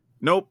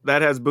 nope,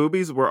 that has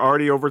boobies. We're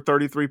already over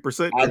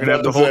 33%. You're going to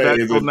have to hold that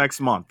until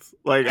next month.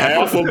 Like,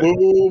 half a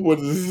boob would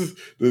to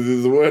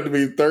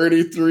be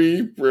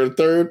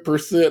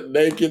 33%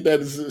 naked.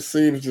 That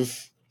seems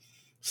just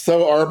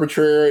so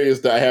arbitrary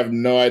as that I have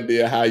no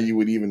idea how you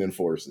would even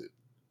enforce it.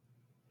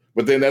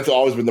 But then that's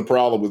always been the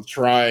problem with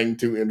trying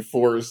to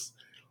enforce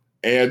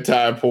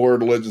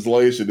anti-porn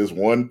legislation is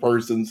one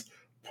person's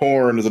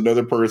porn is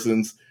another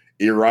person's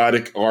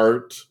erotic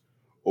art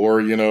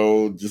or,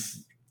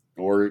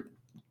 or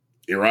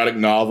erotic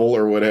novel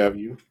or what have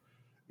you.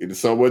 And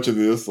so much of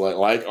this,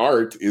 like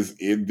art, is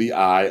in the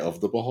eye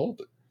of the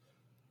beholder.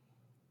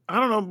 I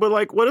don't know, but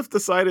like, what if the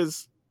site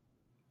is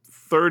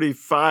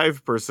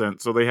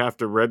 35%, so they have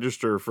to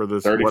register for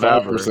this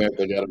 35%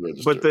 they got to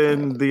register. But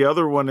then the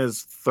other one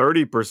is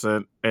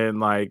 30%, and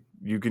like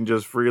you can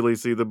just freely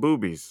see the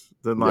boobies.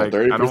 Then like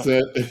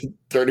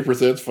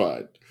 30% is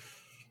fine.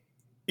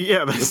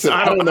 Yeah,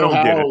 I don't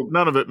get it.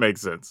 None of it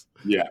makes sense.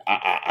 Yeah,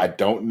 I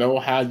don't know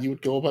how you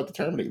would go about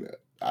determining that.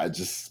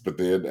 But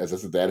then, as I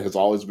said, that has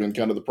always been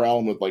kind of the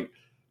problem with like,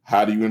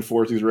 how do you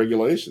enforce these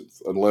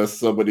regulations? Unless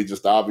somebody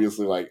just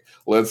obviously like,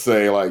 let's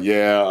say like,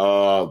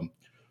 trying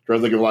to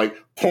think of like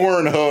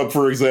Pornhub,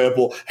 for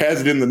example,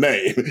 has it in the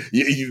name.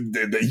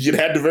 You'd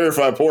have to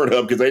verify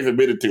Pornhub because they've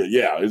admitted to it.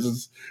 Yeah,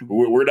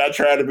 we're not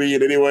trying to be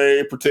in any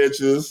way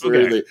pretentious or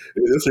anything.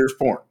 This here's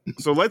porn.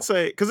 So let's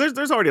say, because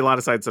there's already a lot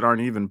of sites that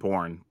aren't even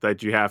porn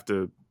that you have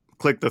to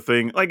click the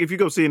thing. Like if you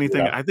go see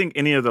anything, I think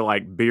any of the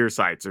like beer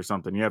sites or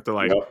something, you have to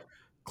like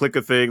click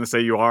a thing to say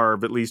you are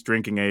of at least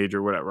drinking age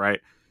or whatever, right?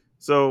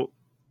 So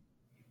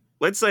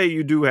let's say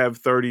you do have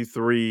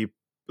 35%,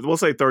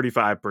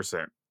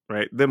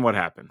 right? Then what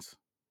happens?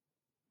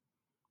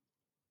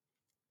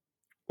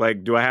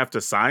 Like, do I have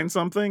to sign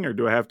something or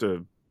do I have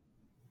to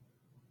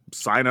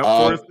sign up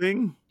for a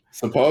thing?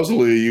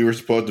 Supposedly you were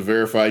supposed to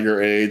verify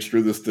your age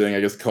through this thing,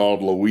 I guess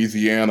called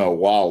Louisiana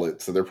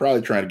Wallet. So they're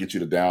probably trying to get you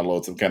to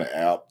download some kind of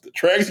app that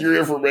tracks your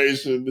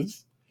information.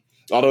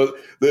 Although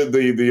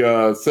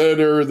the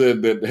senator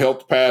that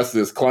helped pass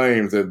this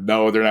claims that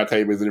no, they're not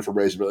taking this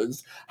information. But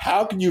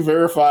how can you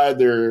verify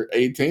they're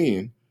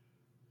 18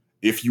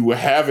 if you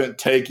haven't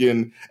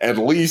taken at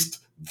least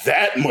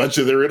that much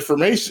of their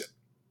information?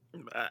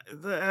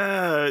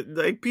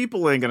 Like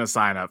people ain't gonna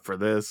sign up for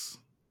this.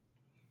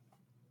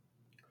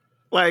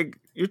 Like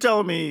you're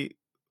telling me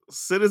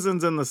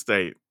citizens in the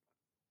state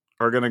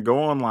are gonna go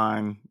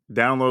online,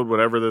 download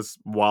whatever this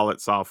wallet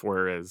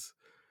software is,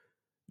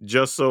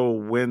 just so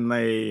when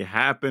they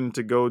happen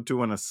to go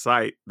to a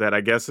site that I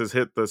guess has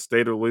hit the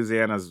state of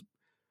Louisiana's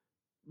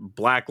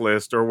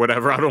blacklist or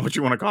whatever, I don't know what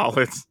you want to call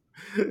it,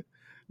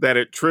 that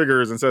it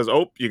triggers and says,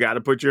 oh, you got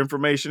to put your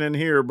information in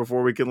here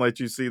before we can let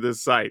you see this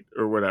site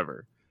or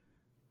whatever.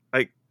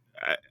 Like,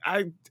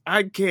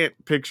 I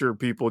can't picture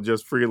people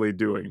just freely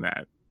doing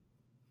that.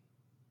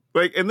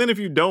 Like, and then if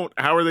you don't,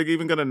 how are they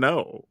even going to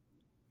know?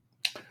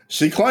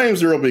 She claims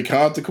there will be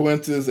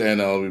consequences, and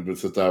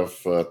since I've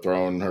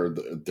thrown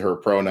her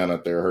pronoun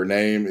out there, her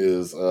name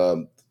is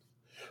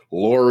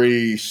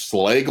Lori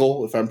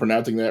Schlegel, if I'm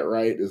pronouncing that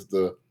right, is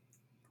the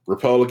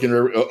Republican.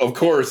 Of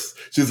course,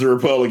 she's a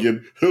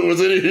Republican. Who was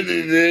it?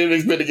 Didn't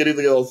expect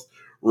anything else.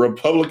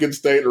 Republican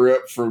state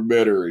rep for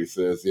Metairie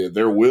says,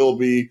 there will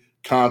be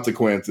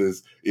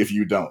consequences if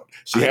you don't.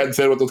 She hadn't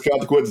said what those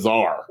consequences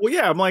are. Well,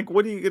 yeah, I'm like,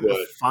 what are you going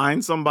to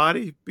fine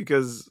somebody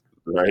because...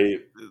 Right.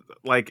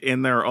 Like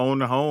in their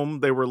own home,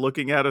 they were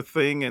looking at a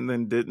thing and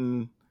then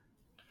didn't.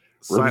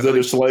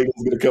 Representative Schlegel's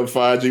going to come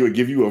find you and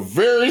give you a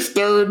very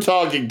stern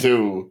talking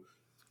to.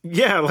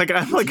 Yeah, like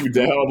I'm like you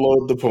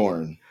download the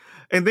porn,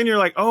 and then you're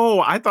like, oh,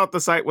 I thought the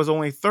site was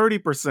only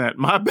 30%.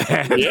 My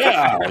bad.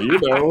 Yeah,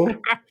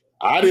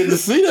 I didn't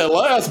see that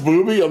last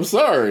booby. I'm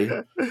sorry.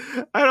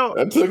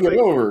 I took it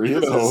over.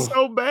 This is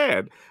so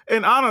bad.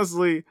 And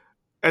honestly,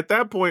 at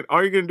that point,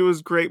 all you're going to do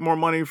is create more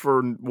money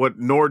for what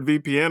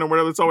NordVPN or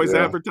whatever it's always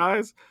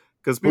advertised.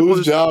 Because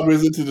whose job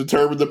is it to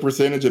determine the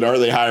percentage and are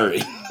they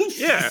hiring?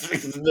 Yeah,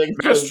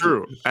 that's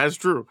true. That's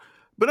true.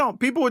 But no,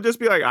 people would just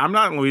be like, I'm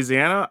not in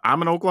Louisiana.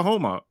 I'm in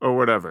Oklahoma or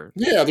whatever.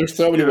 Yeah, there's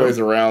so many ways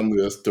around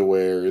this to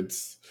where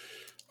it's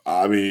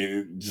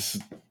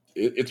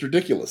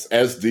ridiculous,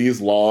 as these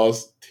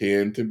laws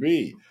tend to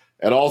be.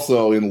 And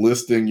also in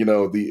listing,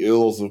 the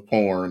ills of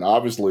porn,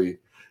 obviously,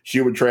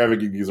 human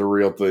trafficking is a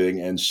real thing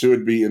and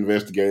should be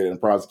investigated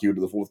and prosecuted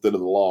to the full extent of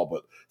the law.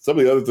 But some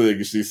of the other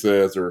things she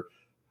says are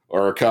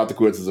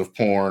consequences of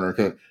porn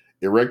or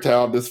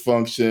erectile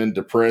dysfunction,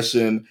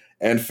 depression,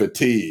 and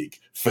fatigue.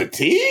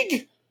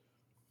 Fatigue?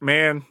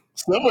 Man.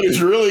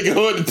 Somebody's really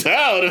going to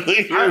town.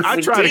 I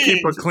try to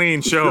keep a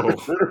clean show.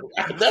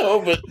 I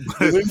know, but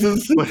this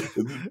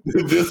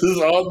is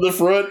on the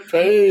front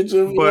page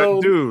of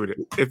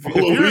dude, if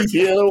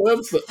Louisiana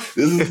website.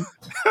 This is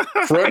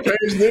front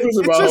page news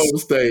about home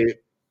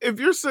state. If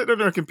you're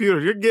sitting on a computer,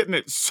 you're getting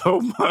it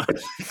so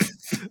much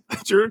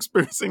that you're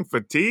experiencing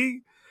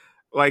fatigue.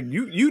 Like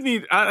you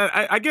need,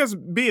 I guess,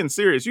 being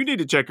serious, you need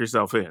to check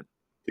yourself in.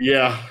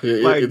 Yeah,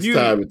 it's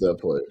time at that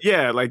point.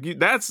 Yeah,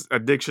 that's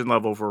addiction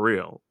level for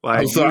real. Like,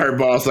 I'm sorry,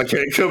 boss, I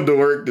can't come to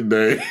work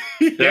today.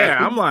 Yeah,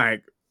 I'm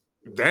like,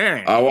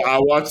 dang. I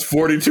watched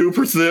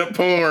 42%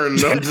 porn.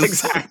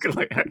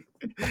 Exactly.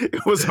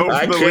 It was over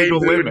the legal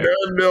limit.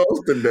 Nothing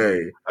else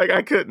today. Like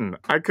I couldn't.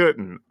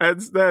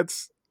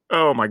 That's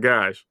Oh my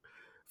gosh.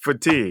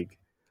 Fatigue.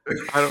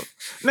 I don't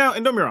now,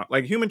 and don't be wrong,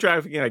 like human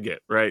trafficking, I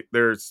get, right?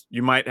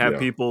 You might have Yeah.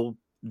 people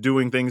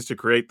doing things to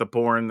create the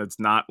porn that's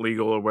not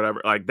legal or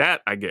whatever. Like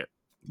that, I get.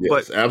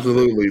 Yes,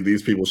 absolutely.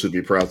 These people should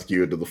be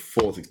prosecuted to the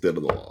fullest extent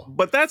of the law.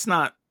 But that's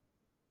not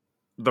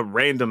the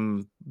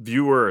random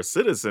viewer or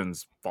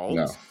citizen's fault.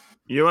 No.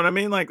 You know what I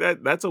mean? Like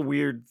that's a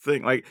weird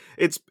thing. Like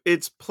it's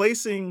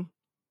placing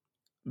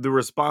the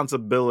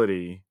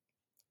responsibility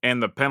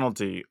and the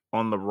penalty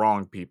on the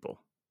wrong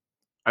people.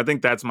 I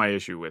think that's my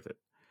issue with it.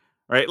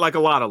 Right? Like a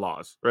lot of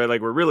laws, right?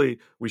 Like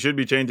we should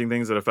be changing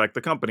things that affect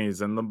the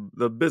companies and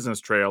the business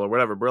trail or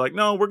whatever. We're like,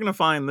 no, we're going to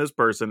fine this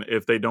person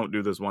if they don't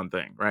do this one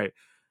thing, right?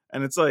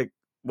 And it's like,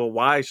 well,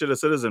 why should a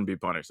citizen be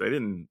punished? They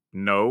didn't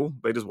know.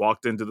 They just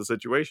walked into the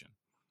situation.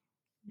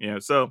 You know,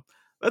 so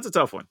that's a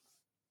tough one.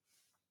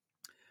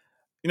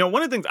 You know,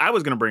 one of the things I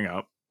was going to bring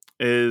up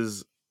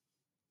is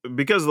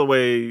because of the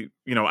way,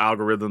 you know,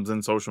 algorithms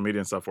and social media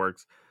and stuff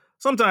works,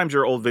 sometimes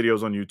your old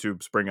videos on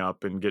YouTube spring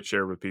up and get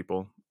shared with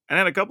people. And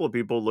I had a couple of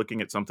people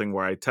looking at something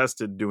where I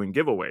tested doing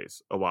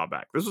giveaways a while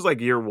back. This was like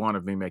year one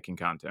of me making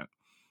content.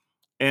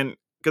 And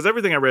because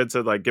everything I read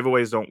said like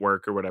giveaways don't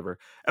work or whatever.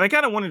 And I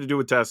kind of wanted to do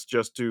a test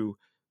just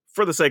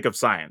for the sake of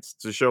science,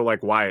 to show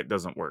like why it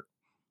doesn't work.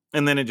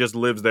 And then it just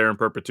lives there in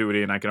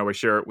perpetuity and I can always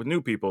share it with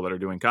new people that are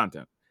doing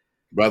content.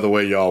 By the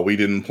way, y'all, we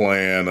didn't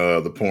plan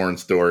the porn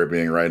story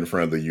being right in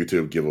front of the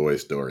YouTube giveaway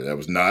story. That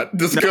was not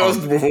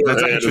discussed before.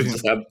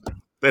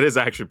 That is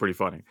actually pretty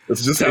funny.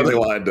 It's just how they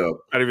lined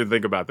up. I didn't even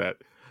think about that.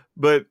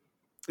 But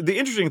the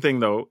interesting thing,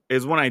 though,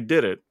 is when I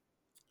did it,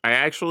 I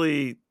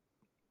actually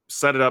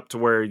set it up to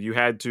where you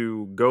had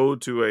to go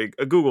to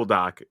a Google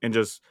Doc and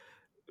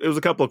it was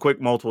a couple of quick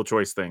multiple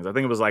choice things. I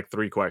think it was like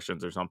 3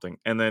 questions or something.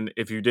 And then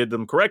if you did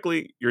them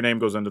correctly, your name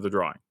goes into the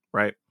drawing,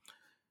 right?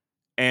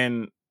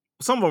 And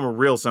some of them were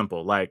real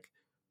simple, like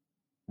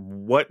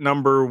what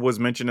number was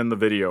mentioned in the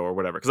video or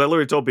whatever. Because I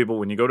literally told people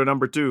when you go to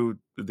number 2,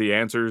 the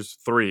answer's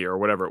 3 or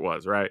whatever it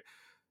was, right?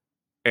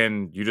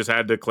 And you just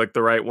had to click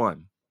the right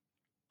one.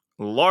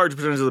 A large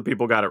percentage of the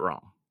people got it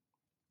wrong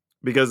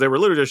because they were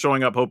literally just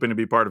showing up hoping to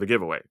be part of a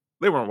giveaway.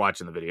 They weren't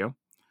watching the video,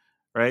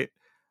 right?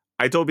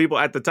 I told people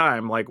at the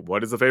time, like,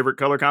 what is the favorite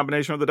color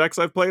combination of the decks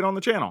I've played on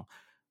the channel?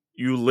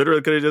 You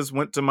literally could have just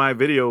went to my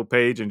video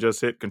page and just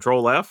hit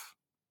Control F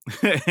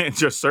and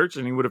just search,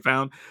 and you would have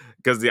found,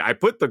 because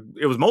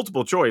it was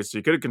multiple choice. So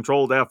you could have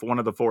Controlled F one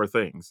of the 4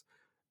 things,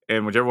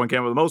 and whichever one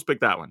came with the most,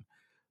 pick that one.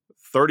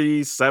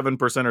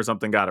 37% or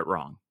something got it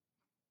wrong,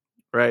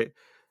 right?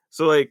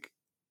 So like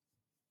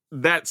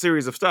that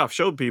series of stuff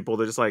showed people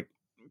that just like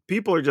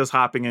people are just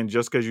hopping in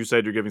just because you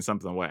said you're giving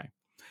something away.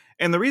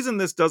 And the reason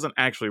this doesn't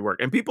actually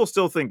work, and people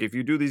still think if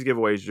you do these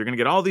giveaways, you're going to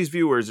get all these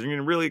viewers, and you're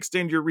going to really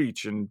extend your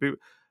reach. And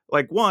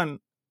like one,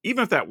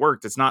 even if that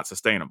worked, it's not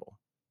sustainable,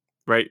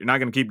 right? You're not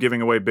going to keep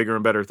giving away bigger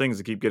and better things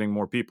to keep getting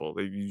more people.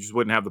 You just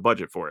wouldn't have the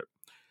budget for it.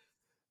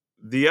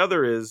 The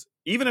other is,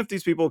 even if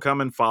these people come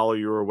and follow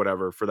you or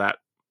whatever for that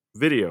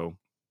video,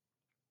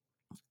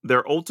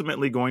 they're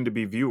ultimately going to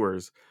be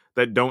viewers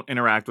that don't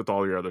interact with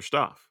all your other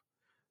stuff.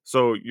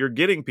 So you're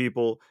getting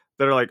people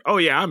that are like, oh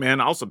yeah, I'm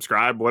in, I'll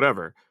subscribe,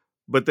 whatever.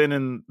 But then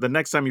in the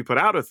next time you put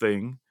out a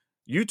thing,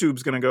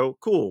 YouTube's going to go,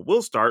 cool,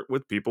 we'll start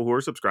with people who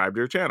are subscribed to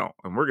your channel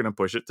and we're going to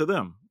push it to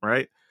them,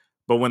 right?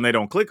 But when they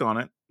don't click on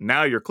it,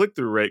 now your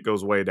click-through rate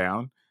goes way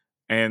down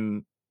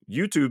and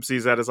YouTube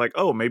sees that as like,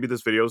 oh, maybe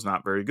this video is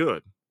not very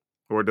good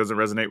or it doesn't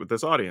resonate with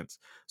this audience.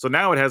 So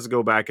now it has to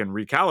go back and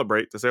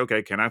recalibrate to say,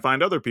 okay, can I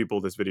find other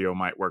people this video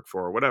might work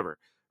for or whatever,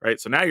 right?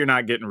 So now you're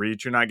not getting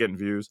reach, you're not getting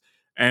views.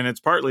 And it's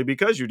partly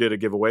because you did a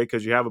giveaway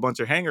because you have a bunch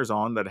of hangers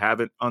on that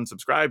haven't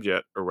unsubscribed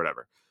yet or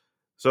whatever.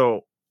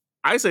 So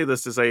I say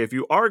this to say, if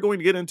you are going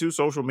to get into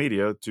social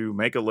media to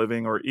make a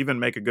living or even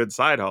make a good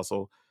side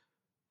hustle,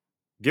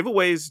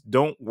 giveaways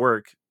don't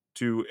work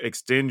to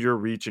extend your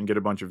reach and get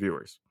a bunch of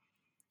viewers.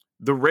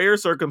 The rare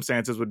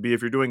circumstances would be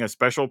if you're doing a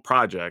special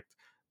project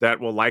that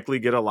will likely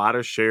get a lot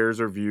of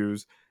shares or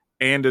views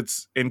and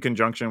it's in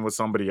conjunction with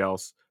somebody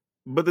else.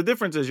 But the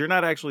difference is you're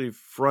not actually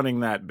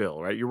fronting that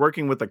bill, right? You're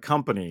working with a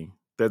company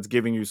that's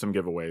giving you some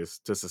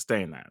giveaways to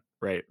sustain that,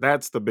 right?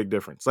 That's the big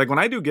difference. Like when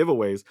I do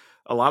giveaways,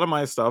 a lot of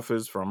my stuff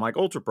is from like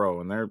Ultra Pro,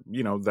 and they're,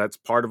 that's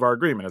part of our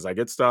agreement. As I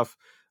get stuff,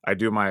 I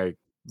do my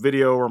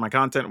video or my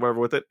content, whatever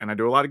with it, and I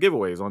do a lot of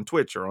giveaways on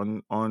Twitch or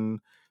on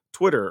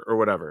Twitter or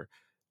whatever.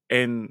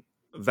 And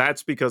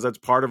that's because that's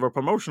part of a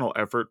promotional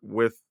effort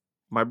with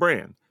my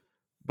brand,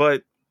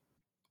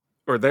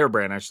 or their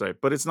brand, I should say.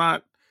 But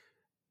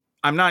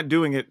I'm not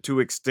doing it to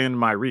extend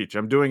my reach.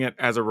 I'm doing it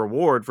as a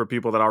reward for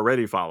people that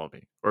already follow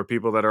me or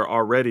people that are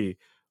already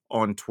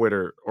on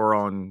Twitter or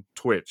on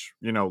Twitch,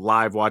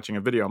 live watching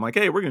a video. I'm like,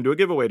 hey, we're going to do a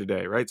giveaway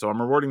today, right? So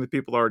I'm rewarding the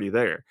people already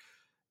there.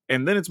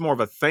 And then it's more of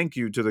a thank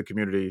you to the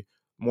community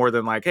more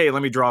than like, hey,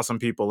 let me draw some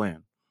people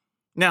in.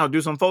 Now, do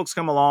some folks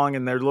come along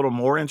and they're a little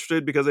more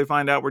interested because they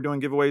find out we're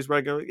doing giveaways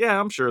regularly? Yeah,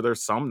 I'm sure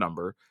there's some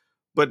number,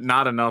 but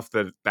not enough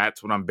that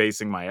that's what I'm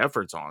basing my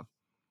efforts on.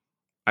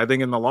 I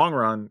think in the long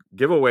run,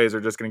 giveaways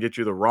are just going to get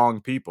you the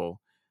wrong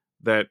people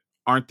that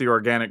aren't the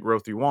organic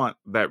growth you want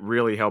that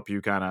really help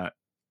you kind of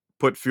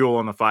put fuel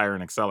on the fire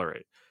and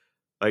accelerate.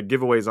 Like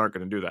giveaways aren't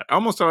going to do that. I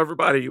almost tell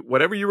everybody,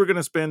 whatever you were going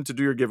to spend to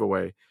do your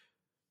giveaway,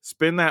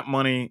 spend that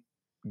money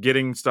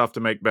getting stuff to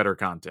make better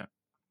content.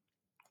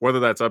 Whether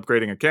that's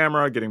upgrading a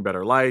camera, getting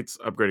better lights,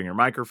 upgrading your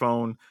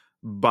microphone,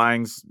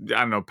 buying,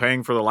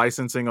 paying for the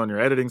licensing on your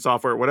editing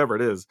software, whatever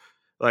it is.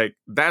 Like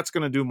that's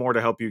going to do more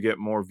to help you get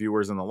more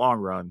viewers in the long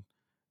run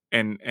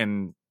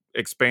and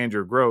expand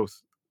your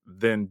growth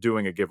than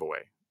doing a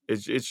giveaway.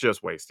 It's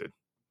just wasted.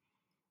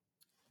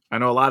 I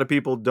know a lot of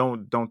people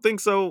don't think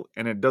so,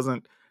 and it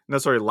doesn't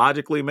necessarily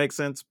logically make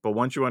sense, but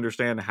once you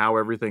understand how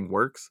everything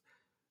works,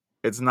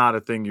 it's not a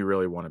thing you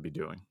really want to be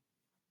doing.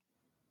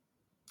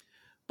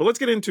 But let's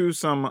get into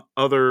some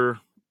other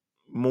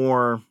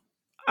more,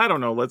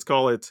 let's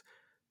call it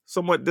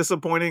somewhat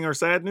disappointing or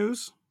sad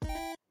news.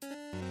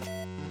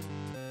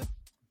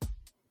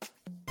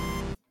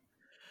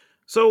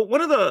 So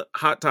one of the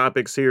hot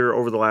topics here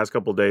over the last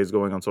couple of days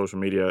going on social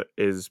media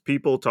is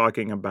people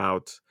talking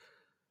about,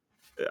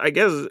 I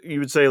guess you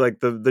would say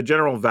like the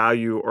general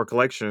value or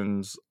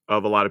collections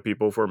of a lot of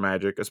people for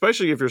Magic,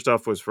 especially if your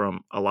stuff was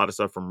from a lot of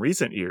stuff from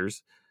recent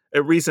years,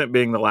 recent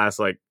being the last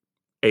like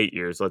 8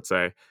 years, let's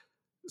say,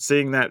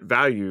 seeing that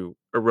value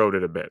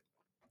eroded a bit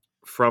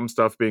from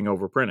stuff being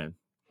overprinted.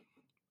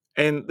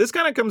 And this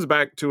kind of comes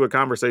back to a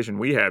conversation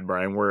we had,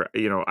 Brian, where,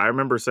 I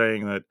remember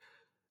saying that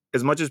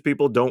as much as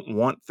people don't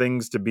want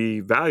things to be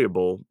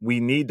valuable,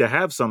 we need to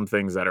have some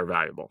things that are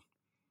valuable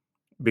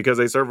because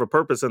they serve a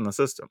purpose in the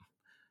system,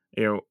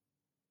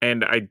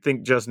 and I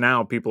think just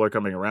now people are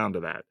coming around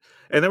to that.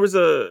 And there was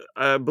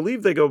I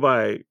believe they go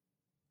by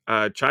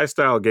Chai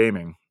Style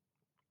Gaming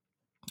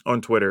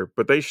on Twitter,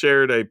 but they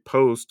shared a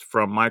post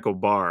from Michael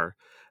Barr.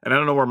 And I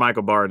don't know where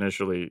Michael Barr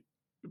initially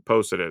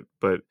posted it,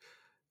 but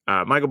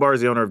Michael Barr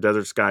is the owner of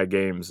Desert Sky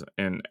Games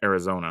in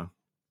Arizona,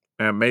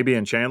 maybe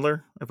in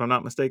Chandler, if I'm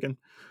not mistaken.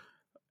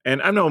 And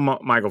I've known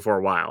Michael for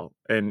a while,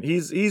 and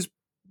he's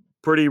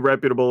pretty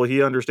reputable.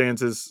 He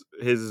understands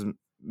his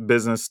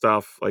business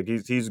stuff. Like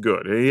he's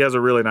good. He has a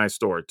really nice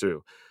store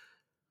too.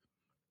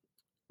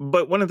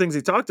 But one of the things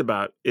he talked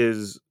about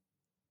is,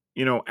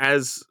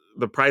 as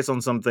the price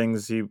on some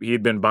things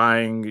he'd been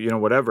buying,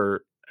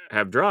 whatever,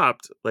 have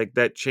dropped, like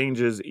that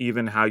changes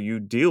even how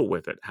you deal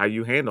with it, how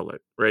you handle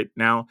it. Right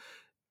now,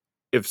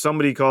 if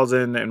somebody calls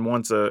in and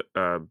wants a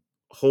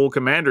whole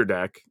commander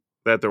deck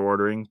that they're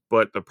ordering,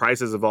 but the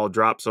prices have all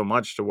dropped so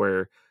much to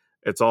where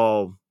it's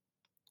all,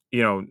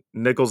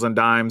 nickels and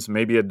dimes,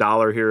 maybe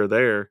 $1 here or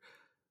there.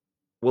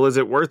 Well, is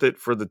it worth it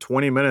for the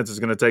 20 minutes it's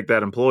going to take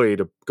that employee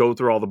to go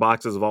through all the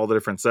boxes of all the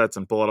different sets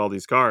and pull out all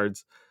these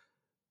cards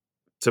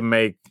to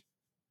make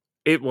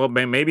it, well,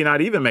 maybe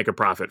not even make a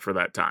profit for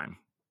that time?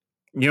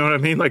 You know what I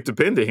mean? Like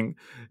depending,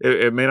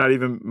 it may not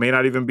even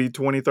be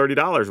 $20,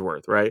 $30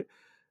 worth, right?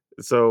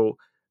 So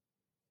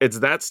it's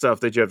that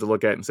stuff that you have to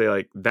look at and say,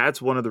 like,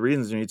 that's one of the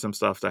reasons you need some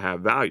stuff to have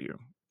value.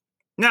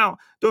 Now,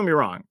 don't get me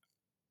wrong.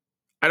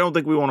 I don't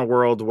think we want a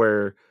world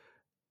where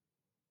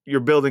you're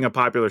building a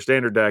popular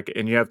standard deck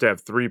and you have to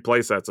have 3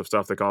 play sets of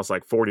stuff that costs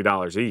like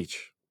 $40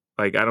 each.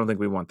 Like, I don't think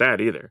we want that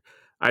either.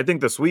 I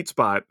think the sweet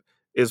spot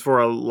is for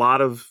a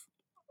lot of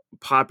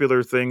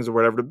popular things or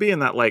whatever to be in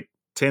that like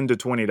 $10 to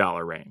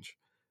 $20 range.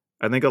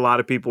 I think a lot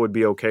of people would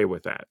be okay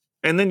with that.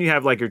 And then you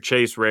have like your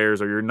chase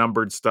rares or your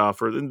numbered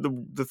stuff or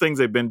the things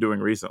they've been doing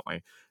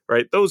recently,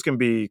 right? Those can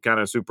be kind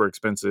of super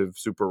expensive,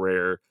 super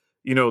rare.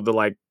 The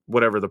like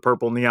whatever, the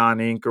purple neon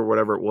ink or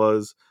whatever it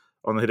was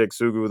on the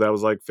Hidetsugu that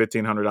was like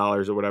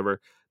 $1,500 or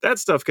whatever. That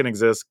stuff can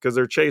exist because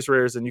they're chase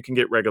rares and you can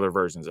get regular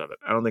versions of it.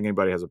 I don't think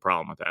anybody has a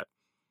problem with that.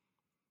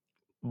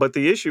 But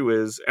the issue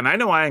is, and I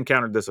know I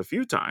encountered this a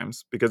few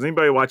times because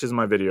anybody who watches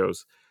my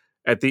videos,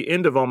 at the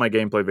end of all my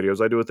gameplay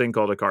videos, I do a thing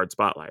called a card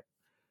spotlight.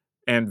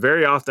 And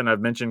very often I've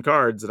mentioned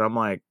cards and I'm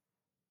like,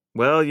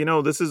 well,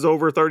 this is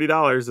over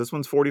 $30. This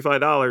one's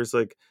 $45.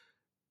 Like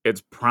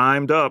it's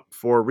primed up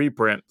for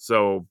reprint.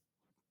 So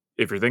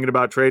if you're thinking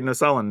about trading or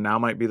selling, now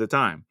might be the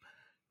time.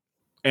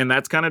 And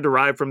that's kind of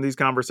derived from these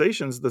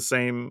conversations, the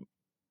same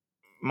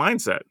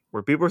mindset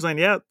where people are saying,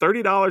 yeah,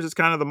 $30 is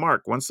kind of the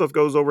mark. Once stuff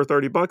goes over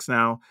 $30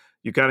 now,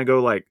 you kind of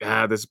go like,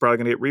 this is probably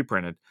going to get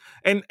reprinted.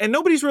 And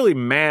nobody's really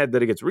mad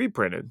that it gets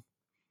reprinted.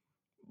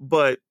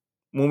 But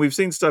when we've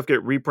seen stuff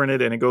get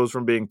reprinted and it goes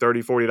from being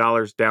 $30,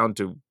 $40 down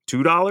to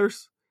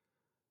 $2,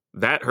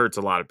 that hurts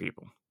a lot of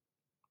people.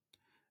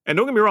 And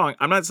don't get me wrong,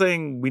 I'm not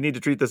saying we need to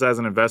treat this as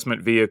an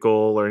investment vehicle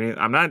or anything.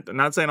 I'm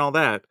not saying all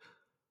that.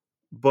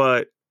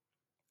 But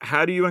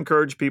how do you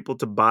encourage people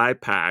to buy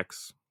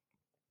packs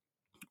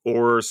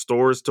or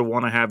stores to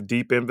want to have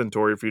deep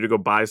inventory for you to go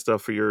buy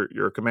stuff for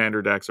your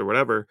commander decks or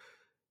whatever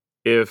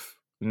if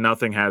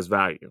nothing has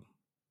value?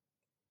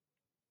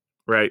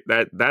 Right?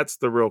 That's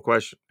the real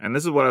question. And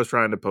this is what I was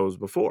trying to pose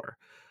before.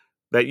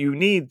 That you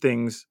need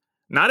things,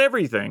 not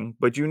everything,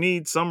 but you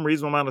need some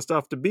reasonable amount of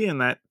stuff to be in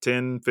that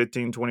 $10,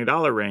 $15,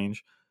 $20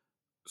 range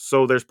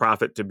so there's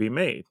profit to be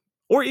made.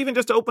 Or even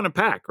just to open a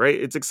pack, right?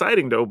 It's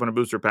exciting to open a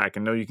booster pack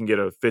and know you can get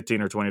a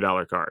 $15 or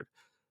 $20 card.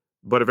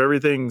 But if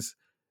everything's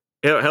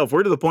Hell, if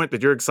we're to the point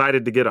that you're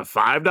excited to get a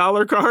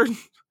 $5 card,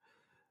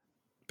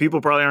 people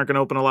probably aren't going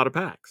to open a lot of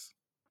packs.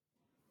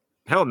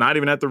 Hell, not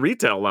even at the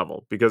retail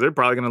level, because they're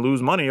probably going to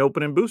lose money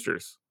opening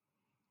boosters.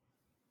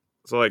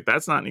 So, like,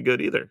 that's not any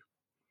good either.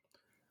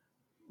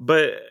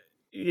 But,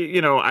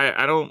 you know,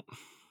 I don't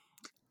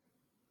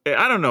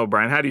know,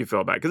 Brian. How do you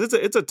feel about it? Because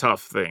it's a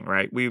tough thing,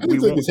 right? I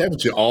think it's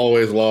happened. You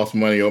always lost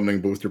money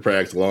opening booster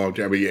packs long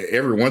term. I mean,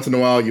 every once in a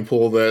while you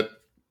pull that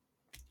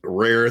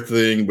rare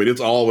thing, but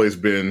it's always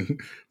been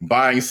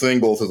buying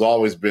singles has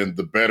always been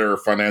the better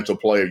financial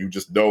player. You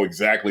just know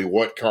exactly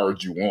what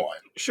cards you want.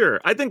 Sure.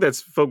 I think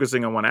that's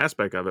focusing on one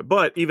aspect of it.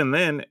 But even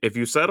then, if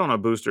you sat on a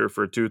booster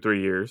for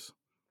 2-3 years,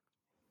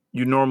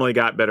 you normally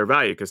got better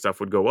value because stuff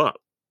would go up.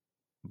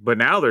 But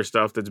now there's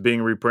stuff that's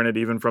being reprinted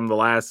even from the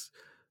last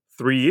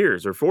 3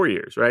 years or 4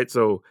 years, right?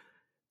 So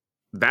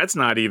that's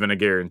not even a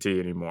guarantee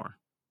anymore.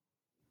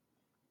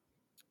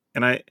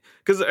 And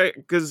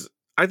because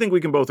I think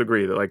we can both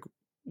agree that, like,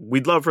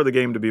 we'd love for the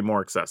game to be more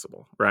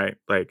accessible, right?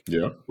 Like,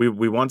 yeah,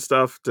 we want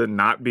stuff to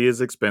not be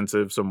as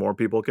expensive so more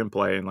people can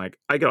play. And like,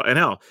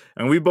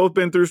 and we've both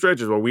been through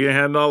stretches where we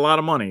had a lot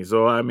of money.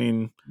 So, I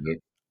mean, yep.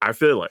 I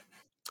feel it.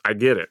 I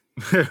get it.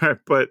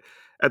 But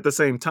at the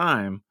same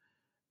time,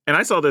 and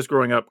I saw this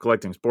growing up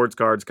collecting sports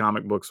cards,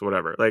 comic books,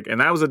 whatever. Like, and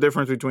that was the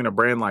difference between a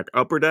brand like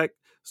Upper Deck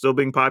still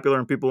being popular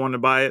and people wanted to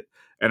buy it,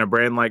 and a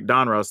brand like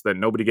Donruss that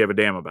nobody gave a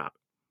damn about.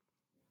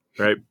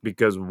 Right?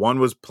 Because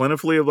one was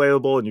plentifully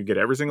available and you get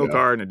every single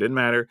card and it didn't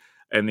matter.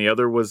 And the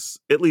other was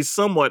at least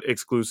somewhat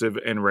exclusive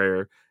and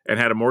rare and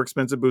had a more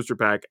expensive booster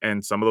pack.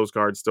 And some of those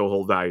cards still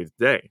hold value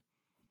today.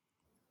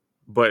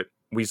 But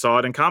we saw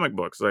it in comic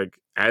books. Like,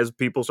 as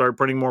people started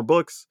printing more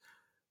books,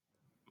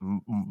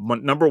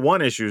 number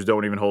one issues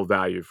don't even hold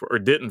value or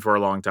didn't for a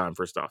long time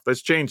for stuff.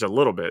 That's changed a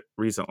little bit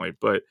recently,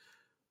 but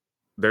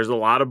there's a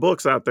lot of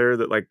books out there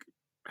that, like,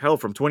 hell,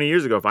 from 20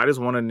 years ago, if I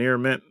just want a near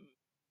mint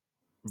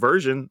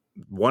version,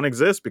 one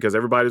exists because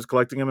everybody was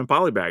collecting them and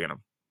polybagging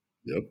them.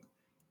 Yep.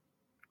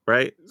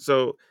 Right?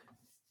 So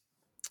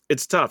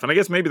it's tough. And I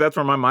guess maybe that's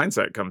where my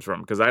mindset comes from,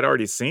 because I'd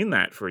already seen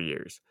that for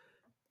years.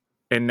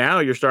 And now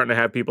you're starting to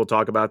have people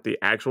talk about the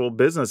actual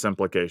business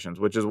implications,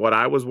 which is what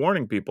I was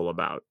warning people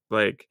about.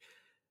 Like,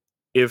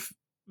 if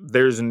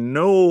there's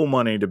no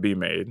money to be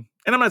made,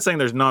 and I'm not saying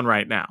there's none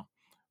right now,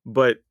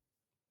 but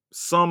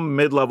some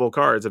mid-level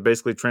cards have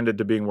basically trended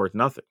to being worth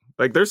nothing.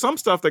 Like, there's some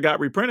stuff that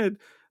got reprinted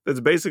that's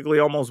basically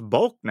almost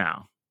bulk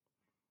now.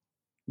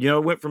 You know,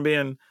 it went from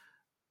being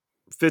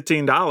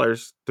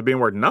 $15 to being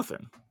worth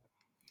nothing.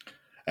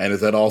 And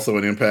is that also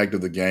an impact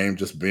of the game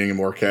just being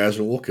more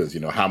casual? Because, you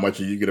know, how much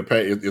are you going to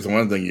pay? It's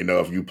one thing, you know,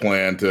 if you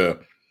plan to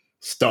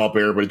stomp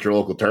everybody at your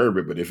local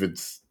tournament, but if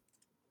it's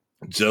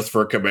just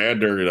for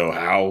Commander, you know,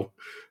 how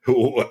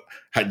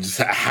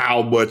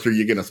much are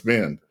you going to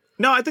spend?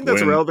 No, I think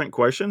that's a relevant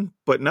question.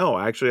 But no,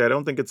 actually, I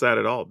don't think it's that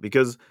at all.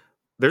 Because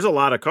there's a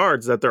lot of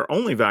cards that their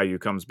only value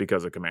comes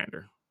because of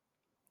Commander.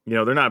 You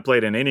know, they're not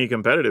played in any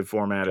competitive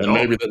format at all.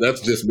 And maybe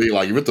that's just me.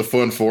 Like, if it's a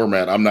fun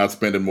format, I'm not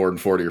spending more than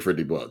 $40 or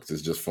 $50.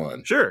 It's just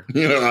fun. Sure.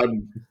 You know,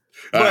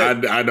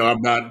 I know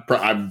I'm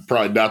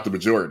probably not the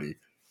majority.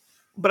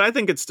 But I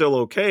think it's still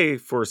okay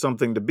for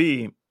something to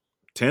be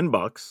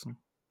 $10.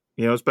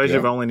 You know, especially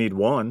if I only need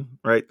one,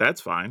 right?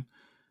 That's fine.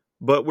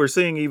 But we're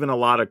seeing even a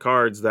lot of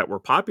cards that were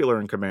popular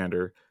in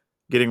Commander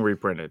getting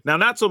reprinted. Now,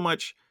 not so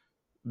much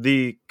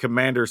the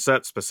Commander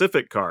set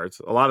specific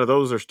cards. A lot of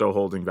those are still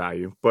holding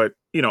value, but,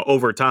 you know,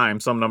 over time,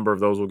 some number of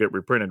those will get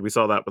reprinted. We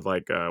saw that with,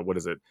 like,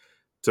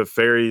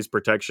 Teferi's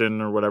Protection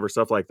or whatever,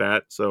 stuff like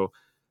that. So,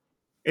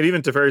 and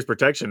even Teferi's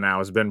Protection now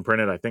has been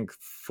printed, I think,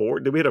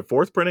 did we had a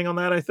fourth printing on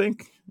that, I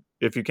think,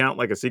 if you count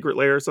like a Secret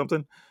Lair or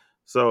something.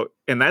 So,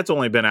 and that's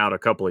only been out a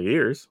couple of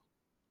years,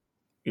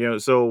 you know,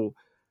 so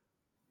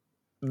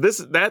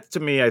that to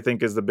me, I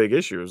think, is the big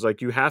issue. Is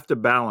like, you have to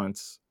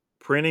balance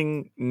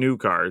printing new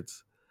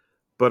cards,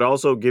 but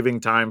also giving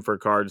time for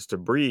cards to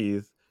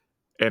breathe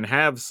and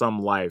have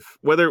some life.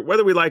 Whether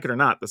we like it or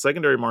not, the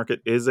secondary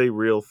market is a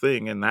real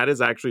thing. And that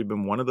has actually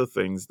been one of the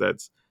things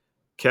that's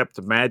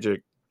kept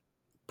Magic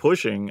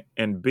pushing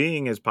and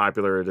being as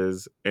popular it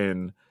is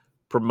and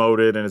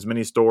promoted in as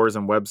many stores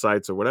and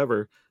websites or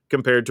whatever,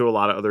 compared to a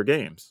lot of other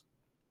games.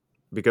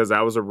 Because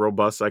that was a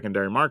robust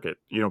secondary market.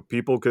 You know,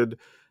 people could,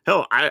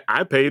 hell,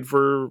 I paid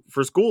for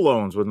school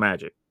loans with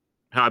Magic.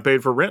 I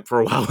paid for rent for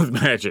a while with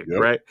Magic,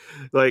 right?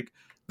 Like,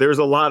 there's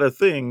a lot of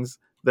things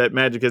that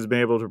Magic has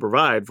been able to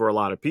provide for a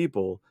lot of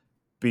people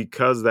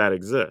because that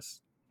exists.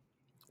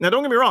 Now,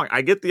 don't get me wrong.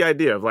 I get the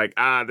idea of, like,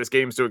 this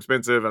game's too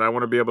expensive and I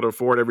want to be able to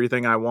afford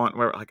everything I want.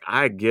 Like,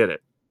 I get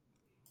it.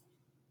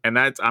 And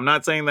I'm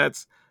not saying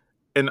that's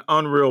an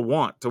unreal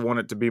want to want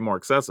it to be more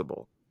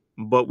accessible,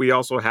 but we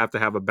also have to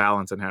have a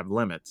balance and have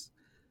limits,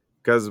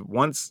 because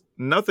once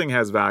nothing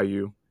has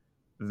value,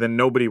 then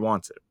nobody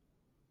wants it.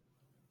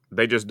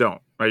 They just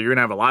don't. Right? You're going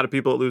to have a lot of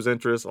people that lose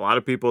interest, a lot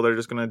of people that are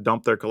just going to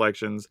dump their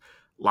collections,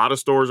 a lot of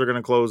stores are going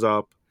to close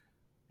up.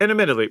 And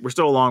admittedly, we're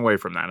still a long way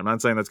from that. I'm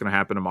not saying that's going to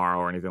happen tomorrow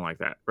or anything like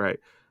that, right?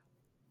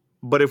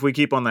 But if we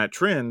keep on that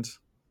trend,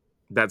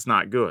 that's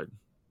not good.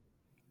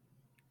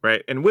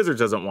 right? And Wizards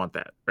doesn't want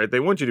that, right? They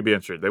want you to be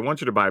interested. They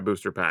want you to buy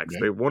booster packs.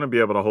 Yeah. They want to be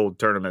able to hold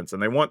tournaments,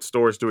 and they want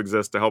stores to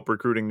exist to help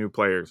recruiting new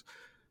players.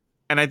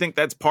 And I think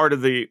that's part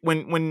of the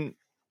when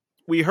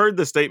we heard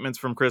the statements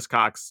from Chris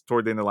Cox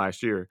toward the end of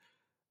last year,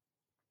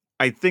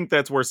 I think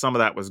that's where some of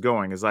that was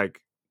going, is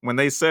like when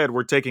they said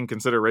we're taking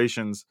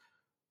considerations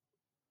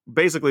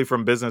basically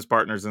from business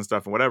partners and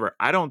stuff and whatever.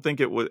 I don't think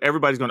it was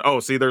everybody's going, oh,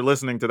 see, they're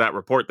listening to that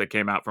report that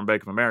came out from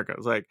Bank of America.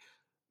 It's like,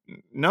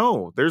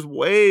 no, there's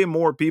way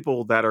more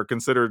people that are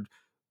considered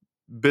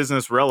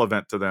business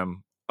relevant to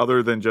them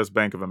other than just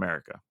Bank of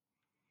America,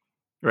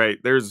 right?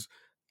 There's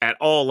at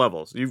all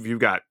levels. You've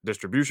got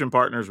distribution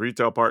partners,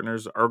 retail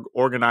partners,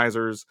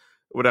 organizers,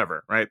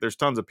 whatever, right? There's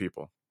tons of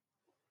people.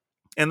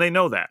 And they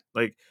know that.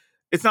 Like,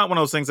 it's not one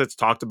of those things that's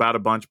talked about a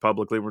bunch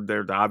publicly.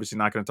 They're obviously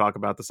not going to talk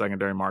about the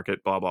secondary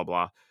market, blah, blah,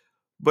 blah.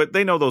 But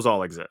they know those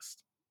all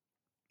exist.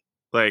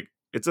 Like,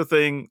 it's a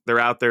thing. They're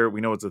out there.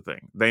 We know it's a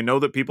thing. They know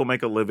that people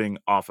make a living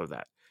off of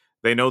that.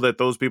 They know that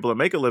those people that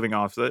make a living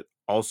off of it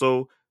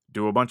also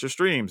do a bunch of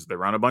streams. They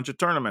run a bunch of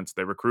tournaments.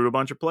 They recruit a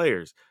bunch of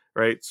players,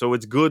 right? So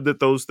it's good that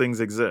those things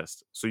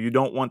exist. So you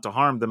don't want to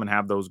harm them and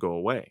have those go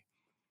away.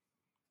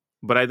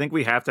 But I think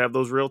we have to have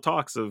those real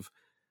talks of,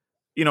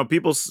 you know,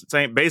 people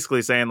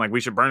basically saying like we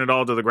should burn it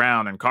all to the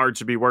ground and cards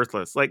should be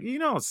worthless. Like, you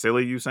know how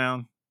silly you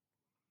sound?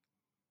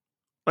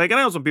 Like, I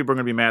know some people are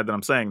going to be mad that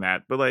I'm saying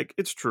that, but like,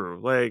 it's true.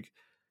 Like,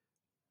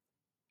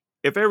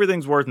 if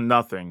everything's worth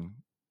nothing,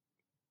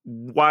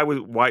 why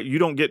you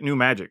don't get new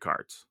Magic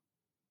cards,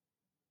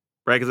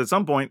 right? Because at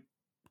some point,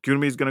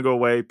 Kunami is going to go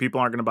away. People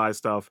aren't going to buy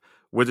stuff.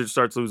 Wizards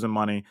starts losing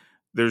money.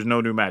 There's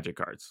no new Magic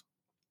cards.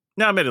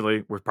 Now,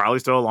 admittedly, we're probably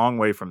still a long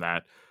way from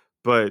that,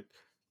 but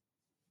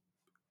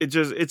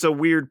it's a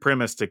weird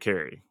premise to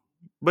carry.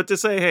 But to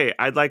say, hey,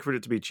 I'd like for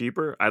it to be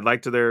cheaper. I'd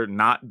like to there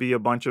not be a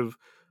bunch of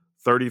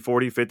 $30,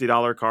 $40,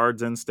 $50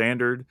 cards in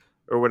standard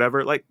or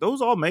whatever. Like,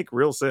 those all make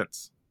real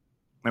sense.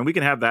 And we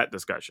can have that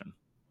discussion.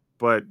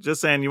 But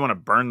just saying you want to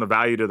burn the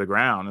value to the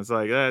ground, it's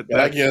like that.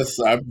 I guess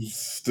I'm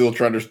still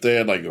trying to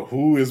understand, like,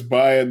 who is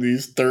buying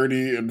these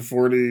 $30 and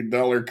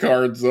 $40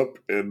 cards up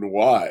and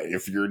why?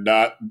 If you're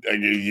not, are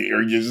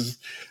you just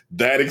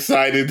that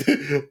excited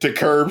to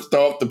curb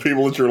stomp the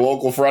people at your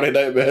local Friday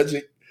Night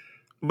Magic?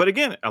 But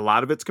again, a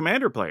lot of it's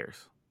Commander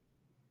players.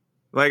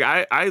 Like,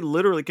 I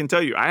literally can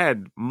tell you, I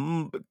had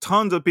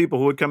tons of people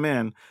who would come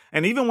in,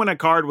 and even when a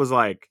card was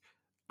like,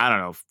 I don't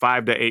know,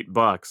 $5 to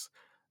 $8,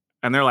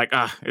 and they're like,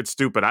 it's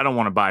stupid. I don't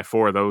want to buy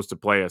 4 of those to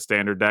play a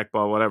standard deck,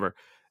 blah, whatever.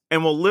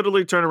 And will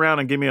literally turn around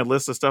and give me a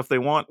list of stuff they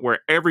want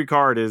where every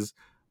card is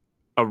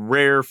a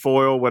rare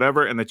foil,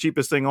 whatever, and the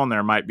cheapest thing on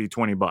there might be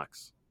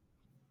 $20.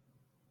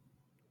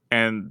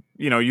 And,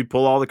 you know, you'd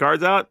pull all the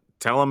cards out,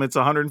 tell them it's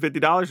 $150,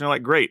 and they're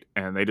like, great.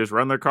 And they just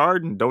run their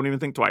card and don't even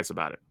think twice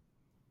about it.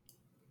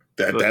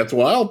 That's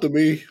wild to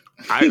me.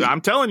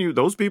 I'm telling you,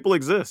 those people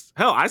exist.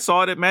 Hell, I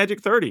saw it at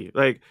Magic 30.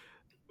 Like,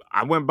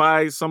 I went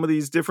by some of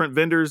these different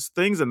vendors'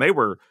 things, and they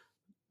were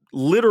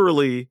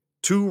literally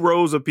 2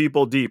 rows of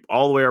people deep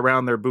all the way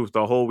around their booth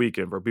the whole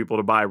weekend for people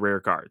to buy rare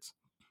cards.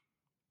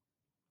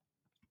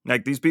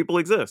 Like, these people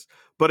exist.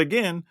 But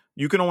again,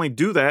 you can only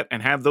do that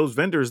and have those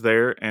vendors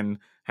there and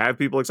have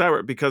people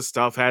excited because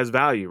stuff has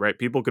value, right?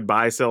 People could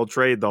buy, sell,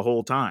 trade the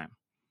whole time,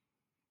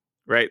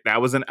 right?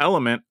 That was an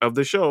element of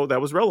the show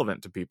that was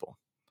relevant to people.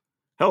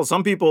 Hell,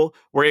 some people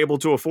were able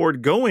to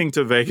afford going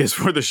to Vegas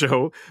for the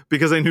show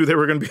because they knew they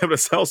were going to be able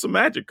to sell some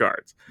Magic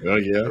cards. Oh,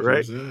 yeah.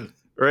 Right?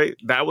 Right?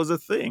 That was a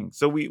thing.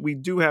 So we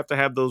do have to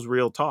have those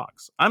real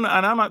talks. I'm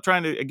not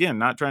trying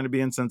to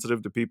be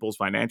insensitive to people's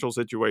financial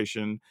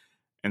situation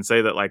and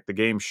say that, like, the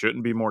game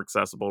shouldn't be more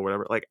accessible or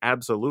whatever. Like,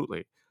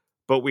 absolutely.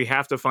 But we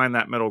have to find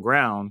that middle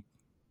ground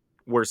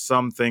where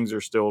some things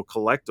are still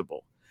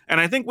collectible.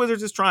 And I think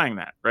Wizards is trying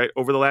that, right?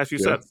 Over the last few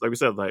sets, like we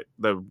said, like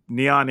the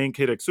Neon Ink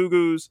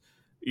Hitotsugus.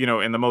 You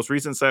know, in the most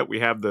recent set, we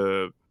have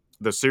the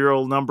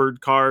serial numbered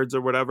cards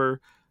or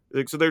whatever.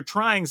 So they're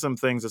trying some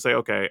things to say,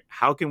 okay,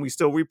 how can we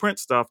still reprint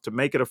stuff to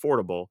make it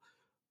affordable,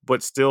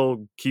 but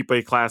still keep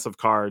a class of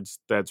cards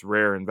that's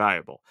rare and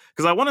valuable?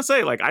 Because I want to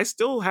say, like, I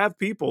still have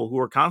people who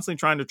are constantly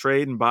trying to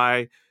trade and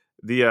buy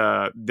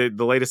the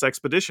latest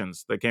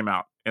expeditions that came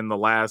out in the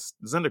last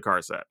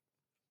Zendikar set.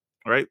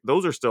 Right?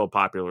 Those are still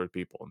popular with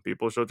people, and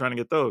people are still trying to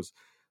get those.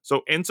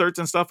 So inserts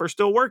and stuff are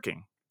still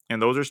working, and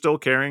those are still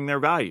carrying their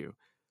value.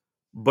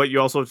 But you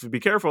also have to be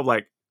careful,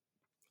 like,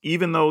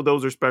 even though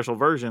those are special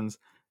versions,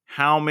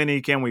 how many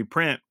can we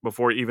print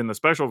before even the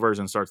special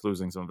version starts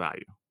losing some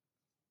value?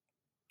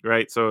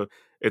 Right? So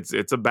it's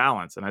a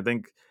balance. And I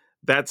think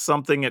that's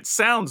something it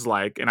sounds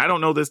like, and I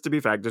don't know this to be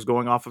fact, just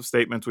going off of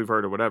statements we've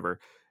heard or whatever,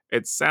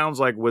 it sounds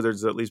like Wizards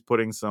is at least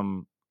putting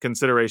some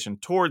consideration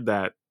toward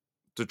that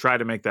to try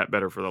to make that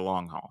better for the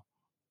long haul.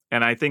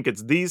 And I think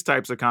it's these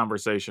types of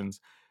conversations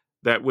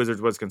that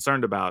Wizards was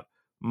concerned about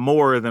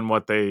more than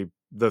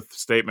the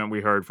statement we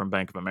heard from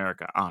Bank of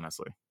America,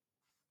 honestly.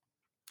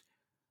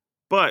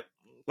 But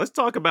let's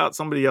talk about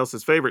somebody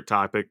else's favorite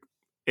topic,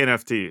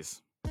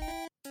 NFTs.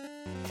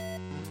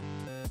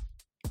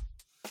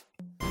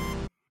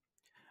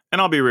 and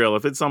I'll be real,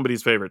 if it's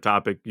somebody's favorite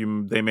topic,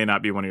 they may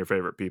not be one of your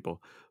favorite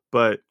people.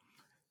 But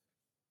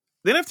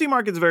the NFT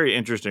market's very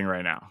interesting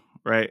right now,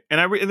 right?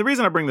 And the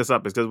reason I bring this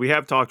up is because we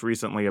have talked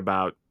recently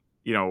about,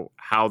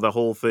 how the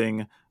whole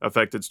thing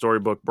affected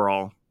Storybook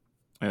Brawl,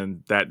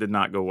 and that did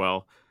not go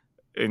well.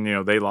 And,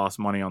 they lost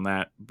money on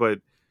that.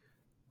 But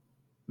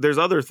there's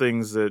other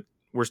things that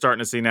we're starting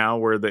to see now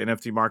where the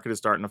NFT market is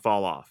starting to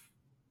fall off.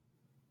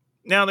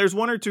 Now, there's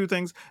one or two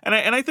things, and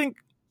I think,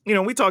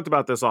 we talked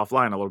about this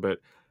offline a little bit.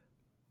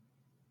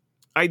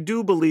 I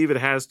do believe it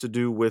has to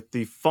do with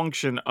the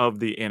function of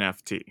the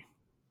NFT,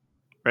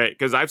 right?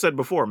 Because I've said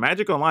before,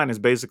 Magic Online is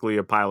basically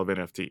a pile of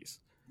NFTs.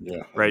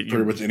 Yeah, right.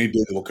 Pretty much any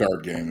digital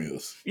card game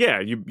is. Yeah,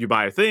 you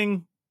buy a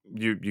thing,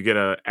 you get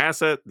an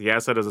asset. The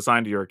asset is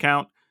assigned to your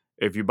account.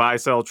 If you buy,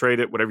 sell, trade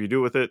it, whatever you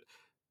do with it,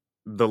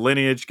 the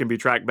lineage can be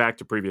tracked back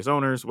to previous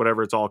owners,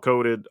 whatever. It's all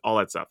coded, all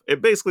that stuff.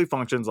 It basically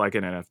functions like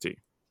an NFT.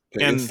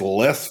 And it's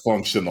less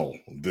functional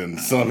than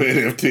some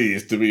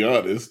NFTs, to be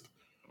honest.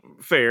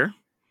 Fair.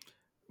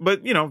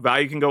 But,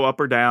 value can go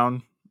up or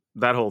down,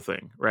 that whole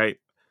thing, right?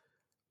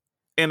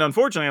 And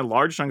unfortunately, a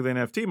large chunk of the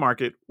NFT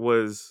market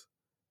was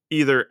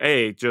either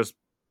A, just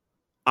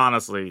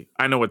honestly,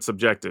 I know it's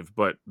subjective,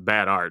 but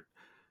bad art.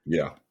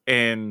 Yeah.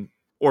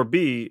 Or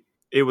B,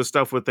 it was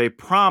stuff with a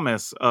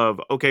promise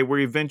of, okay, we're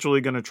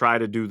eventually going to try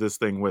to do this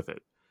thing with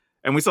it.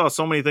 And we saw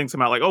so many things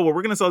come out like, oh, well,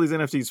 we're going to sell these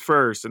NFTs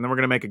first, and then we're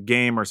going to make a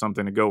game or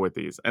something to go with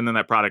these. And then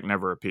that product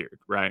never appeared,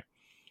 right?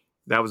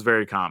 That was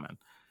very common.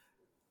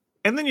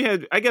 And then you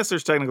had, I guess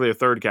there's technically a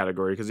third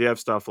category because you have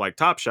stuff like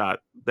Top Shot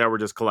that were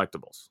just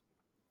collectibles,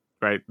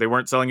 right? They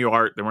weren't selling you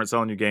art, they weren't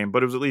selling you game,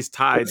 but it was at least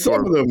tied.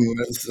 Some of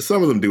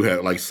them do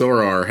have, like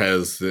Sorar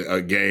has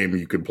a game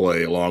you could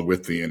play along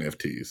with the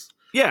NFTs.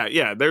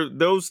 Yeah,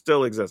 those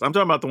still exist. I'm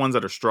talking about the ones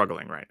that are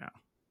struggling right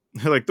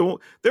now. Like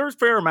there's a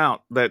fair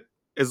amount that,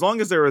 as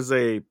long as there is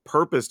a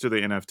purpose to the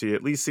NFT,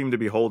 at least seem to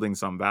be holding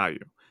some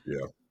value.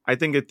 Yeah, I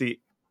think at the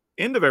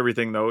end of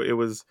everything, though, it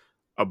was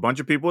a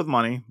bunch of people with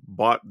money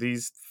bought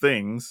these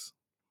things,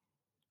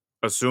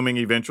 assuming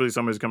eventually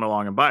somebody's come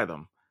along and buy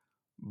them.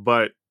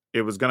 But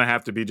it was going to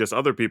have to be just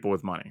other people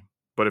with money.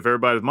 But if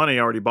everybody with money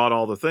already bought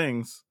all the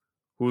things,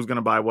 who's going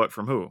to buy what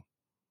from who?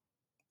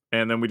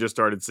 And then we just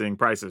started seeing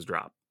prices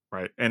drop,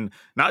 right? And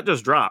not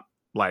just drop,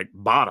 like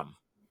bottom,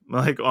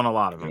 like on a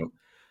lot of them.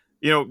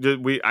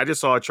 Yep. I just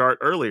saw a chart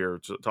earlier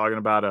talking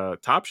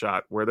about Top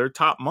Shot where their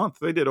top month,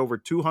 they did over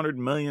 $200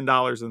 million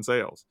in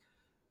sales.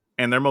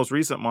 And their most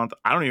recent month,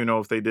 I don't even know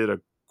if they did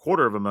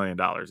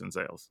 $250,000 in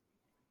sales.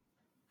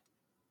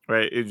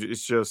 Right?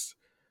 It's just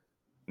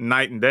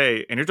night and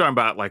day. And you're talking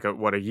about like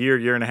a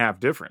year and a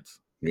half difference.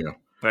 Yeah.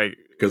 Like,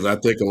 because I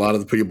think a lot of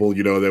the people,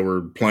 that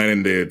were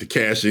planning to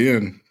cash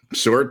in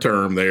short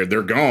term, they're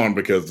gone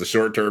because the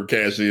short term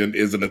cash in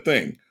isn't a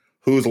thing.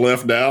 Who's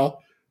left now?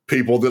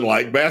 People that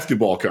like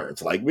basketball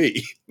cards, like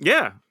me.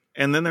 Yeah.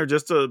 And then they're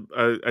just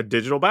a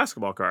digital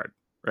basketball card.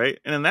 Right.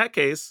 And in that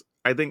case,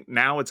 I think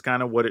now it's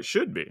kind of what it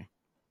should be.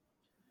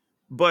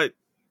 But,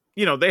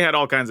 they had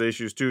all kinds of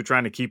issues too,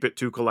 trying to keep it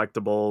too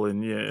collectible.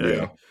 And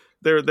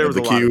there was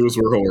the queues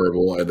were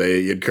horrible, and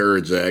they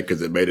encouraged that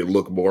because it made it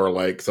look more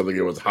like something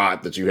that was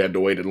hot that you had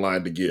to wait in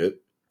line to get.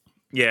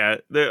 Yeah,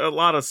 a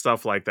lot of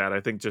stuff like that, I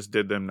think, just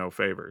did them no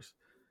favors.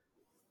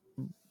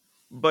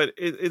 But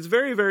it's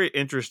very, very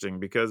interesting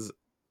because,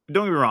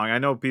 don't get me wrong, I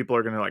know people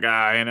are going to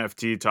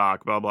NFT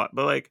talk, blah, blah.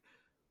 But,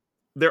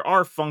 there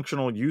are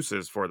functional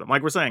uses for them.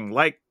 Like we're saying,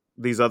 like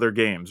these other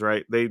games,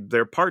 right?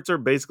 Their parts are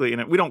basically in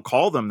it. We don't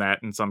call them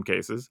that in some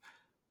cases,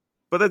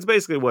 but that's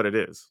basically what it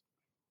is.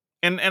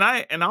 And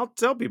I'll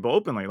tell people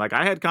openly,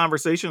 I had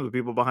conversations with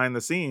people behind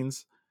the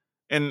scenes,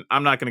 and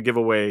I'm not going to give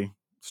away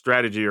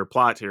strategy or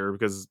plot here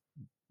because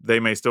they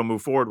may still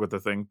move forward with the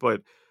thing.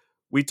 But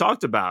we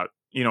talked about,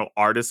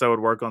 artists that would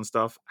work on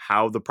stuff,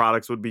 how the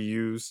products would be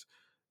used,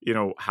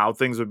 how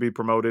things would be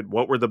promoted,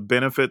 what were the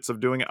benefits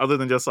of doing it, other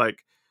than just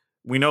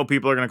we know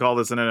people are going to call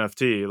this an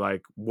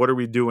NFT. What are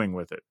we doing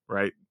with it?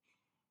 Right.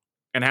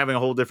 And having a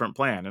whole different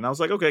plan. And I was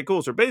like, okay,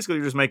 cool. So basically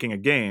you're just making a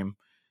game.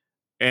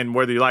 And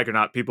whether you like or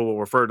not, people will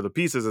refer to the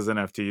pieces as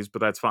NFTs,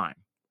 but that's fine.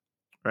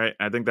 Right.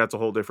 And I think that's a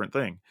whole different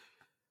thing.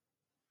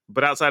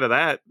 But outside of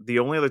that, the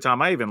only other time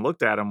I even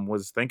looked at them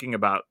was thinking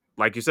about,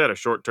 like you said, a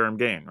short-term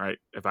gain, right?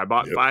 If I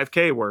bought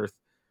 $5,000 worth,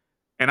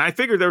 and I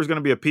figured there was going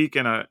to be a peak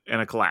and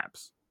a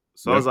collapse.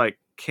 So I was like,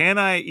 can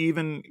I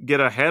even get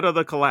ahead of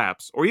the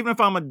collapse? Or even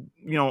if I'm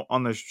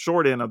on the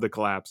short end of the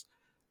collapse,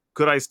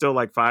 could I still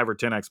 5 or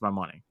 10x my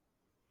money?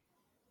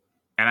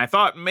 And I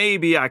thought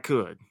maybe I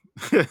could.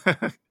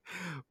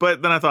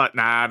 But then I thought,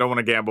 nah, I don't want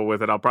to gamble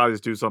with it. I'll probably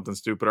just do something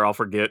stupid or I'll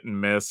forget and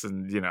miss.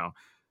 And,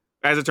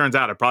 as it turns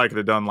out, I probably could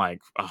have done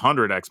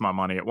 100x my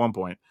money at one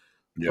point.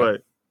 Yeah.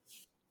 But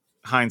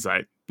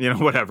hindsight,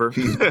 whatever.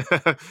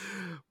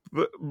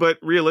 but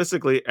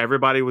realistically,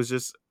 everybody was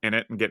just in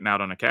it and getting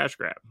out on a cash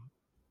grab.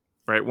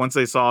 Right. Once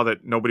they saw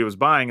that nobody was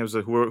buying, it was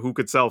who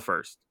could sell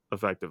first,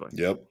 effectively.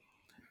 Yep.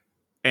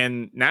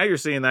 And now you're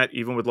seeing that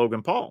even with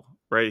Logan Paul,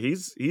 right?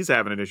 He's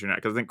having an issue now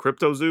because I think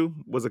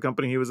CryptoZoo was a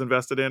company he was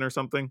invested in or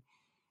something.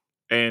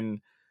 And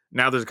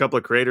Now there's a couple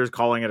of creators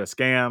calling it a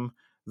scam,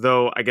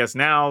 though I guess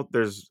now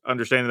there's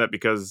understanding that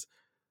because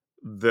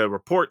the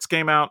reports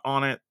came out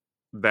on it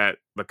that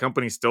the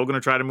company's still going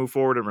to try to move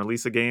forward and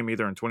release a game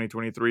either in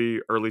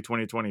 2023, early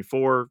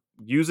 2024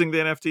 using the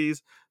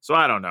NFTs. So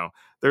I don't know.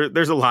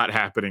 There's a lot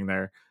happening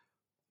there,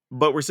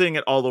 but we're seeing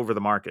it all over the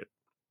market.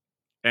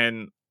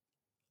 And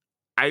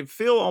I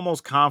feel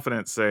almost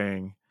confident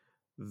saying,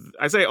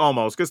 I say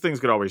almost because things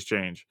could always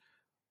change,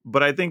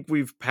 but I think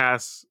we've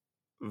passed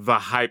the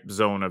hype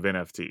zone of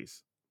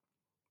NFTs.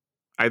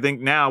 I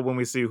think now when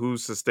we see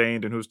who's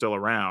sustained and who's still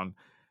around,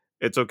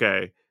 it's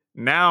okay.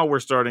 Now we're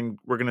going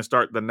to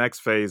start the next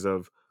phase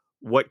of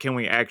what can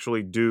we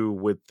actually do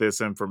with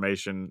this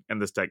information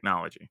and this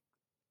technology,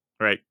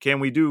 right? Can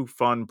we do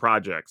fun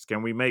projects?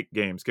 Can we make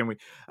games? Can we,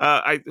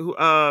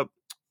 who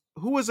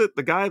was it?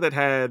 The guy that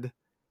had,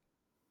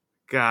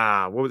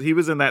 God, he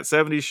was in that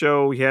 70s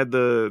show. He had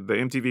the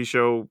MTV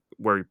show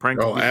where he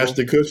pranked people.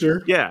 Ashton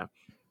Kutcher? Yeah.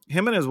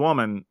 Him and his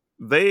woman,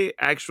 they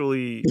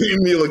actually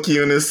Mila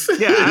Kunis.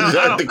 Yeah,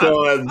 I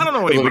don't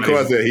know anybody.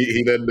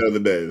 He doesn't know the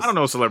names. I don't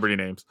know celebrity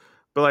names,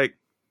 but like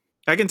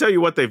I can tell you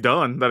what they've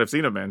done that I've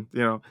seen them in,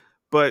 you know.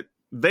 But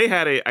they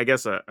had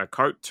a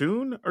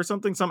cartoon or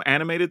something, some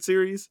animated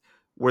series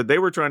where they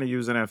were trying to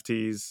use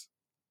NFTs,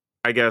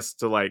 I guess,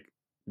 to like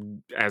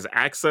as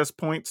access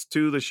points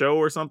to the show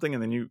or something,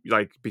 and then you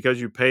like because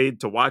you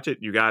paid to watch it,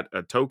 you got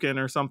a token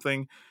or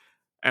something.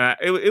 And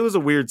it was a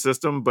weird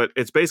system, but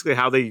it's basically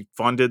how they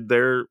funded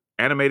their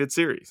animated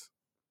series,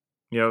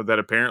 you know, that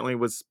apparently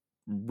was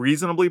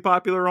reasonably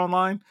popular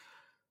online.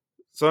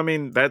 So, I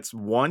mean, that's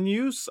one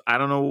use. I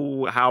don't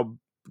know how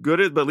good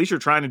it is, but at least you're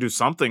trying to do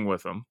something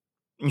with them.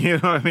 You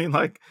know what I mean?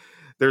 Like,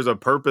 there's a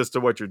purpose to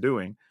what you're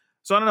doing.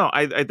 So, I don't know.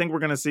 I think we're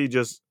going to see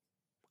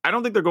I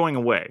don't think they're going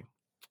away,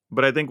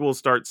 but I think we'll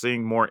start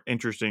seeing more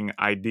interesting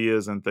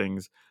ideas and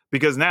things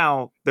because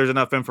now there's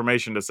enough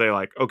information to say,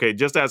 like, okay,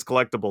 just as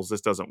collectibles, this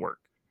doesn't work.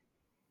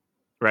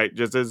 Right?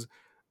 Just as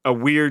a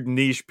weird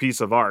niche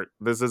piece of art,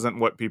 this isn't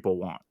what people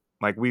want.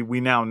 Like,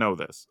 we now know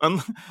this.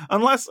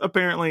 Unless,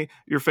 apparently,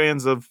 you're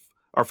fans of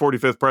our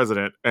 45th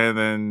president, and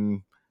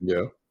then,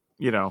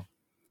 you know,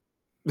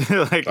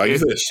 like you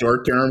said,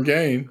 short-term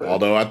gain.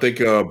 Although I think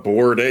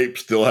Bored Ape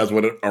still has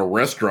a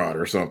restaurant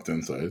or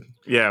something. So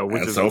yeah,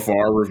 which is so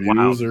far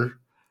reviews are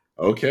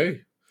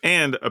okay.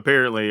 And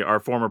apparently, our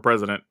former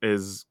president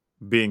is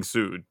being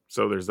sued.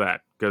 So there's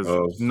that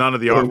because none of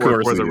the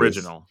artwork was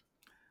original.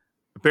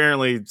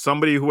 Apparently,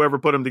 whoever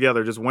put them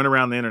together, just went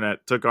around the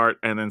internet, took art,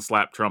 and then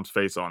slapped Trump's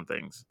face on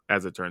things,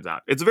 as it turns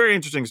out. It's a very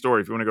interesting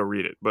story if you want to go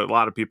read it, but a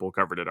lot of people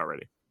covered it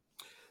already.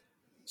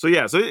 So,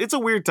 yeah, so it's a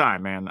weird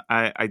time, man.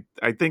 I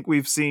think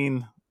we've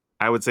seen,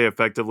 I would say,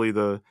 effectively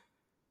the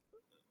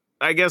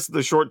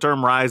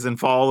short-term rise and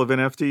fall of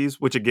NFTs,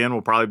 which, again,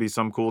 will probably be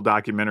some cool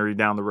documentary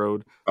down the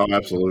road. Oh,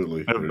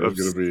 absolutely. There's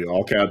going to be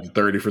all kinds of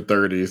 30 for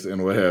 30s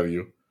and what have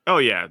you. Oh,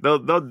 yeah.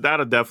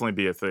 That'll definitely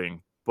be a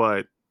thing.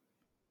 But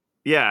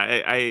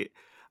yeah,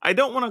 I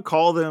don't want to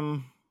call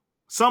them,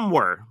 some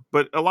were,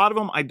 but a lot of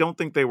them, I don't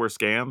think they were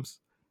scams.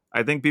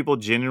 I think people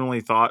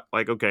genuinely thought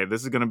like, okay,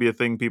 this is going to be a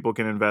thing people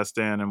can invest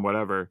in and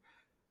whatever.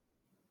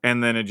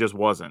 And then it just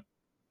wasn't,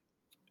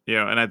 you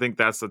know, and I think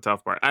that's the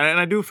tough part. And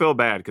I do feel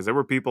bad because there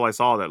were people I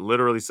saw that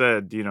literally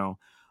said, you know,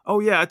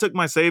 oh yeah, I took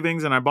my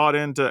savings and I bought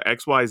into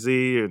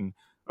XYZ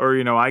or,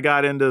 you know, I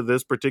got into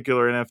this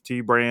particular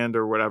NFT brand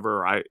or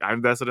whatever. I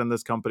invested in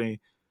this company.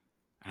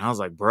 And I was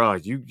like, bro,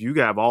 you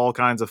have all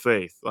kinds of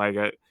faith. Like,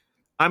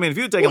 I mean, if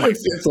you take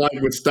it's like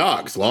with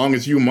stocks, as long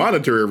as you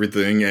monitor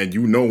everything and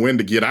you know when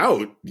to get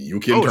out, you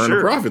can turn a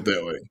profit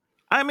that way.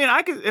 I mean,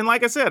 I could, and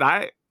like I said,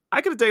 I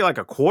could have taken like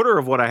a quarter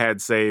of what I had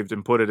saved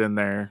and put it in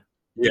there.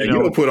 Yeah, you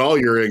don't put all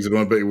your eggs in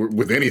one basket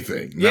with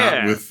anything.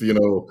 Not with, you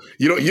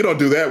don't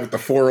do that with the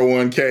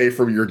 401k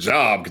from your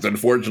job because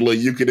unfortunately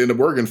you could end up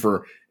working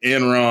for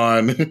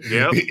Enron,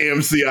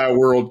 MCI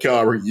World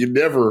Cup. You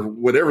never,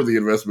 whatever the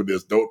investment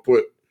is, don't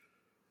put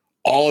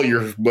all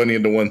your money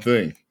into one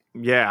thing.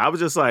 Yeah, I was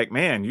just like,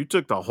 man, you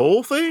took the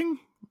whole thing?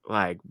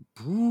 Like,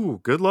 ooh,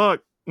 good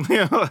luck.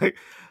 You know, like,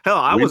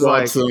 hell, we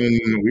bought some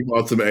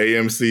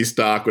AMC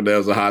stock when that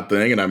was a hot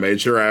thing, and I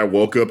made sure I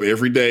woke up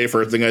every day.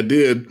 First thing I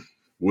did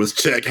was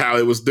check how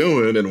it was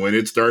doing, and when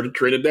it started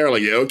trending down,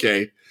 like, yeah,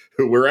 okay,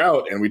 we're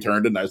out, and we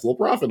turned a nice little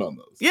profit on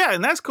those. Yeah,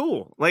 and that's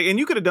cool. Like, and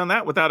you could have done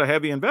that without a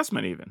heavy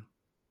investment, even.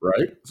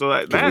 Right. So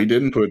we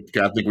didn't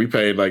I think we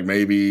paid like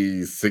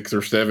maybe $6 or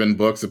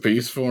 $7 a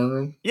piece for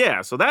them.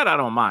 Yeah. So that I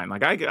don't mind.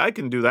 Like I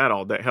can do that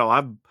all day. Hell,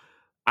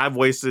 I've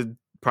wasted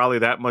probably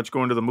that much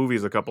going to the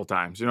movies a couple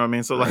times. You know what I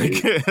mean? So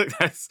like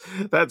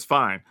that's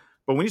fine.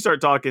 But when you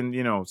start talking,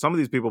 you know, some of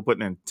these people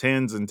putting in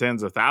tens and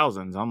tens of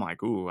thousands, I'm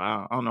like, ooh,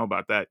 I don't know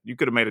about that. You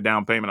could have made a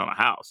down payment on a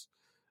house.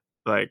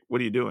 Like,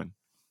 what are you doing?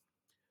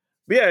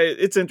 But yeah,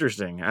 it's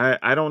interesting.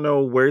 I don't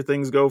know where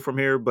things go from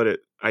here, but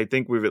I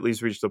think we've at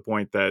least reached the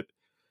point that,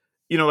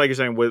 you know, like you're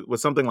saying, with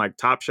something like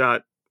Top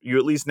Shot, you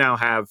at least now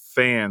have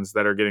fans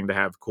that are getting to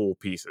have cool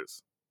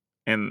pieces.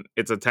 And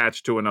it's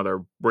attached to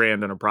another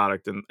brand and a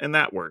product, and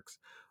that works.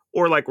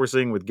 Or like we're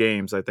seeing with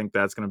games, I think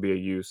that's going to be a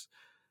use.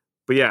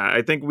 But yeah,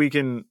 I think we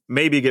can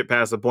maybe get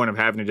past the point of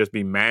having to just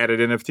be mad at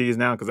NFTs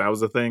now, because that was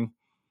the thing.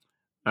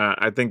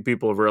 I think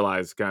people have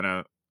realized kind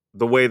of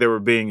the way they were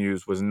being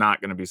used was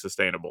not going to be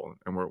sustainable,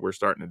 and we're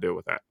starting to deal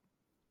with that.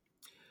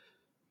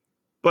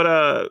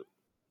 But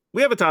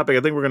we have a topic.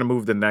 I think we're going to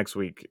move to next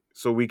week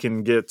so we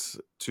can get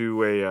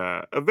to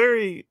a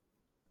very.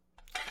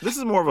 This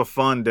is more of a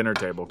fun dinner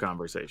table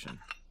conversation,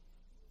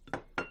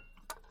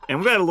 and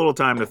we've had a little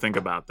time to think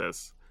about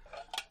this.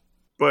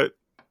 But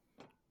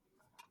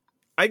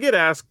I get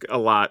asked a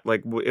lot,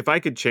 like if I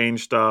could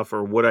change stuff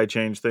or would I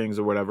change things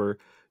or whatever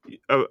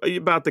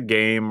about the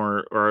game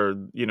or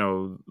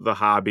the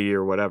hobby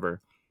or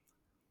whatever.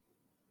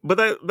 But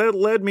that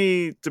led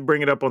me to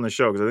bring it up on the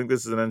show because I think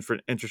this is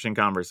an interesting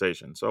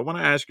conversation. So I want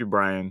to ask you,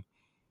 Brian,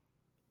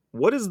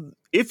 what is,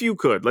 if you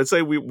could, let's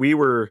say we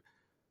were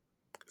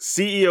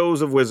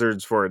CEOs of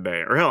Wizards for a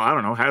day, or hell, I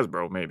don't know,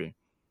 Hasbro maybe.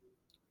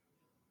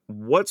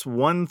 What's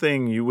one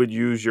thing you would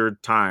use your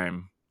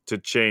time to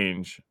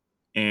change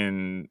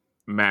in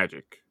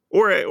Magic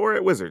or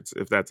at Wizards,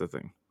 if that's a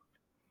thing?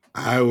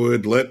 I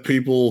would let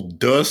people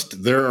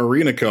dust their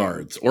arena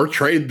cards or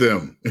trade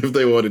them if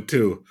they wanted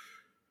to.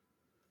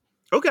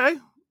 Okay.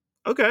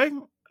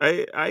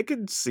 I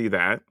could see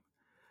that.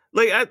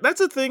 Like,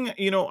 that's a thing,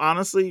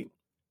 honestly,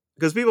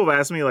 because people have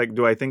asked me, like,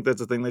 do I think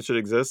that's a thing that should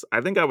exist?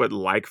 I think I would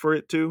like for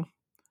it to.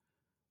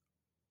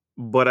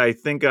 But I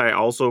think I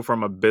also,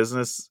 from a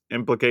business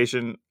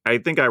implication, I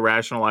think I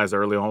rationalized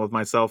early on with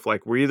myself,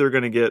 like, we're either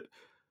going to get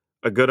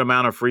a good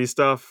amount of free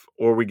stuff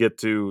or we get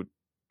to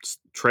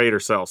trade or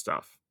sell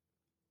stuff.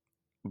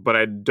 But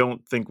I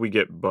don't think we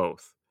get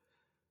both.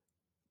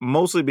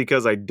 Mostly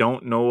because I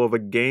don't know of a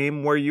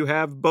game where you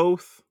have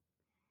both.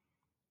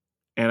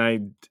 And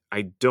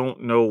I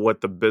don't know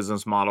what the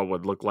business model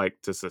would look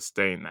like to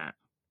sustain that.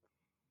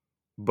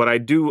 But I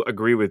do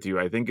agree with you.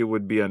 I think it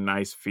would be a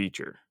nice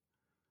feature.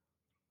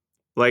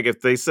 Like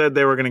if they said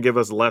they were going to give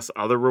us less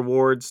other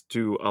rewards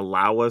to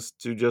allow us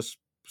to just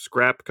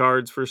scrap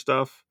cards for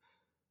stuff,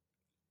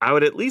 I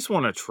would at least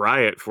want to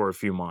try it for a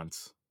few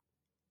months.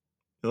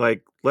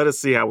 Like, let us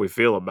see how we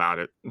feel about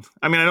it.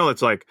 I mean, I know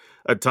it's like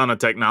a ton of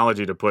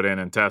technology to put in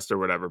and test or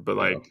whatever, but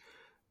like,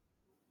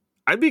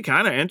 I'd be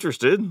kind of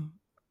interested.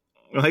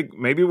 Like,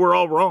 maybe we're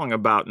all wrong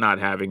about not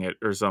having it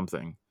or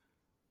something.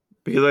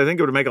 Because I think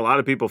it would make a lot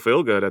of people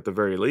feel good at the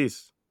very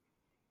least.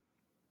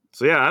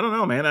 So yeah, I don't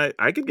know, man.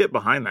 I could get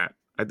behind that.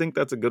 I think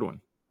that's a good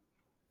one.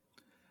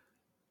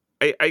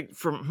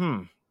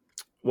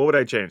 What would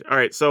I change? All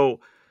right, so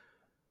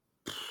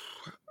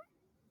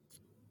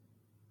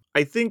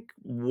I think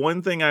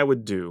one thing I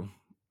would do,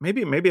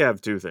 maybe I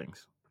have two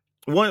things.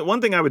 One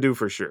thing I would do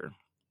for sure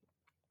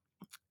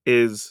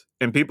is,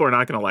 and people are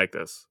not going to like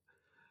this,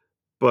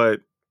 but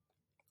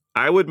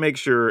I would make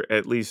sure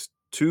at least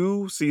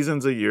 2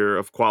 seasons a year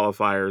of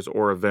qualifiers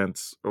or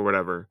events or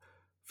whatever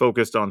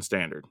focused on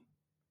standard.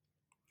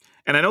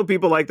 And I know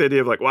people like the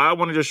idea of like, well, I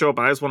want to just show up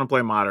and I just want to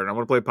play Modern. I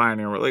want to play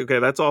Pioneer. We're like, okay,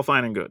 that's all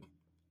fine and good.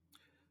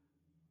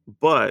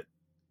 But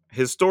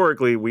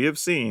historically, we have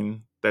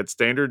seen that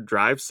standard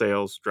drives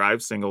sales,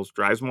 drives singles,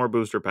 drives more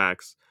booster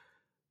packs.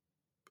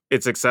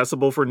 It's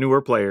accessible for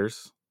newer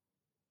players,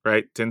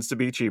 right? Tends to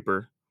be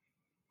cheaper.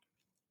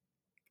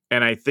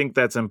 And I think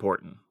that's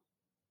important.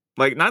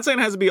 Like, not saying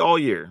it has to be all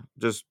year,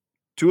 just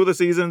 2 of the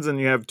seasons and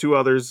you have 2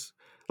 others.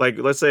 Like,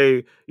 let's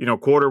say,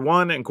 quarter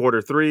 1 and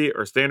quarter 3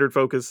 are standard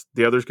focus.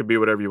 The others could be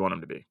whatever you want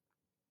them to be.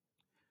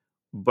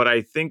 But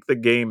I think the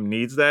game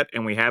needs that,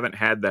 and we haven't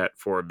had that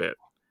for a bit.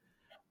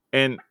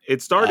 And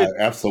it started...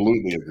 I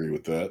absolutely agree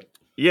with that.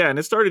 Yeah, and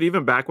it started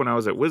even back when I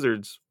was at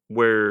Wizards,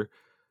 where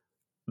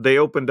they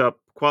opened up...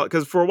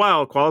 Because for a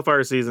while,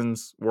 qualifier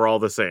seasons were all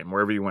the same,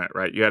 wherever you went,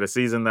 right? You had a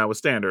season that was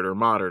standard or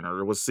modern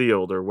or was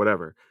sealed or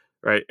whatever,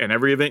 right? And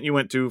every event you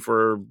went to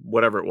for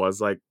whatever it was,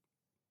 like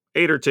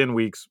 8 or 10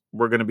 weeks,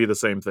 were going to be the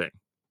same thing,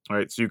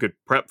 right? So you could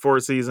prep for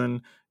a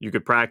season, you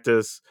could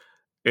practice,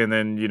 and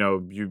then,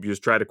 you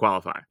just try to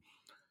qualify.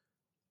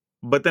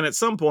 But then at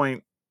some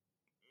point,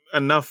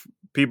 enough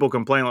people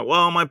complain like,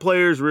 well, my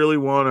players really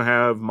want to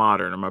have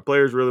modern or my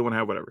players really want to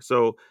have whatever.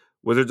 So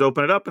Wizards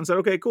opened it up and said,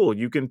 okay, cool.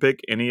 You can pick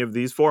any of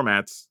these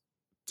formats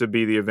to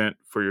be the event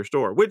for your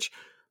store, which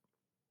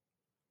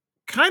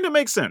kind of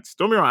makes sense.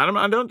 Don't be wrong.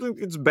 I don't think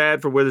it's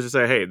bad for Wizards to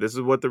say, hey, this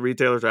is what the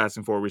retailers are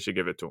asking for. We should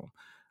give it to them.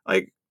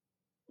 Like,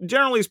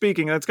 generally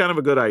speaking, that's kind of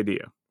a good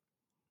idea.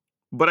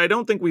 But I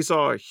don't think we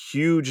saw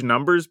huge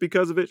numbers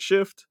because of it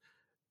shift.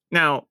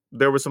 Now,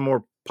 there was some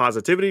more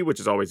positivity, which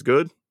is always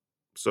good.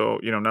 So,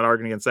 not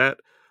arguing against that.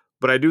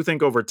 But I do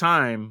think over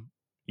time,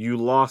 you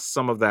lost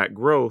some of that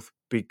growth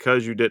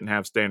because you didn't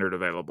have standard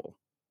available,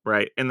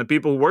 right? And the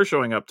people who were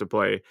showing up to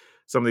play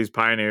some of these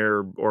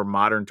Pioneer or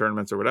Modern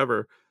tournaments or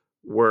whatever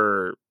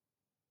were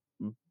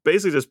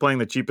basically just playing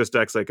the cheapest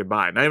decks they could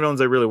buy. Not even ones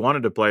they really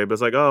wanted to play, but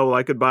it's like, oh, well,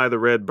 I could buy the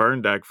red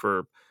burn deck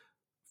for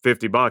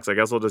 $50. I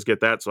guess I'll just get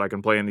that so I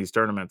can play in these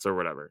tournaments or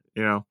whatever,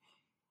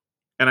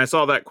 And I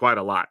saw that quite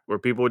a lot, where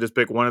people would just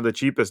pick one of the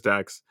cheapest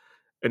decks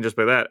and just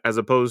play that, as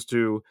opposed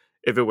to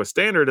if it was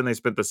standard and they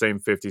spent the same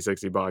 $50,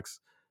 $60,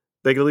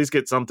 they could at least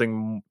get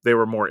something they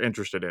were more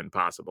interested in,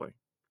 possibly,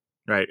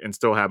 right? And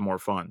still have more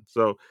fun.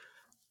 So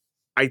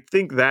I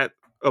think that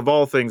of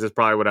all things is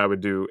probably what I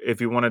would do if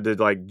you wanted to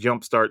like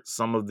jumpstart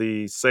some of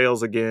the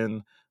sales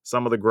again,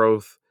 some of the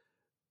growth,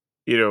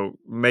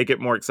 make it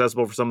more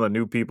accessible for some of the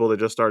new people that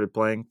just started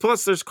playing.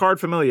 Plus there's card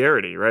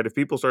familiarity, right? If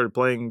people started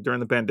playing during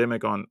the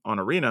pandemic on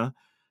Arena,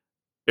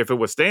 if it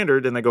was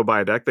standard and they go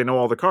buy a deck, they know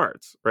all the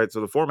cards, right? So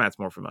the format's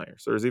more familiar.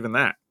 So there's even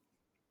that.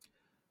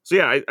 So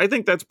yeah, I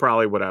think that's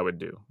probably what I would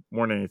do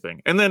more than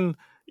anything. And then,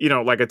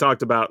 like I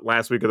talked about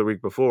last week or the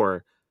week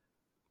before,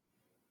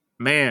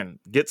 man,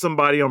 get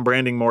somebody on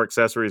branding more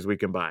accessories we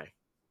can buy.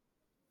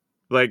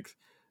 Like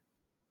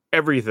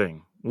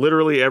everything,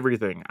 literally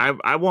everything.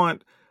 I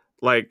want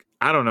like,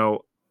 I don't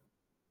know,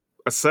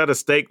 a set of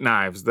steak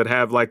knives that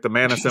have like the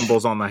mana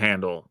symbols on the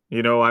handle.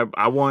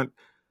 I want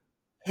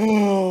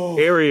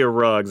area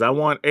rugs. I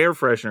want air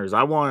fresheners.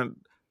 I want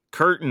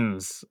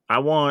curtains. I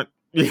want,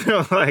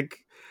 like,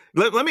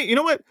 let me,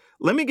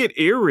 let me get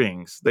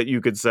earrings that you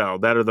could sell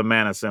that are the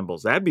mana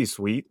symbols. That'd be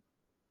sweet.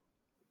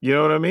 You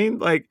know what I mean?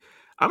 Like,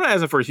 I'm not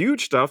asking for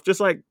huge stuff. Just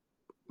like,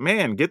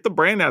 man, get the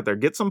brand out there.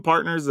 Get some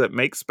partners that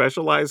make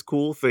specialized,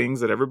 cool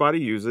things that everybody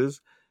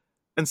uses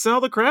and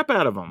sell the crap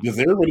out of them. Does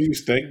everybody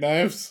use steak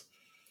knives?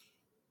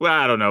 Well,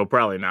 I don't know.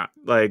 Probably not.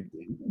 Like,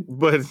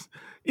 but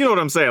you know what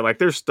I'm saying? Like,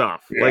 there's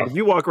stuff. Yeah. Like, if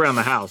you walk around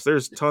the house,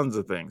 there's tons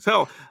of things.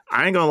 Hell,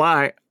 I ain't gonna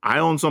lie. I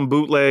own some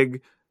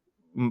bootleg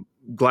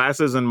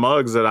glasses and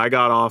mugs that I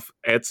got off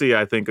Etsy,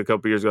 I think, a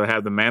couple years ago. That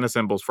have the mana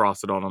symbols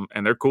frosted on them,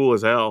 and they're cool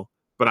as hell.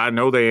 But I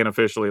know they ain't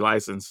officially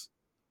licensed.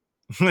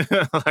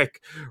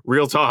 Like,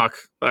 real talk.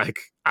 Like,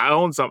 I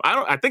own some.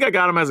 I think I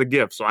got them as a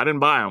gift, so I didn't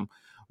buy them.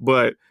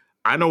 But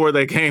I know where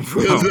they came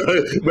from.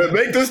 But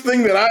make this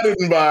thing that I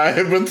didn't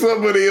buy, but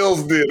somebody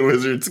else did,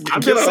 Wizards.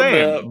 I'm just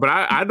saying, but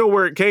I know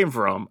where it came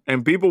from,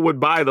 and people would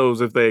buy those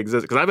if they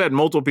exist. Because I've had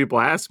multiple people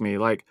ask me,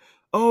 like,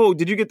 oh,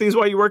 did you get these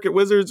while you work at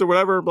Wizards or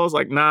whatever? But I was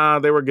like, nah,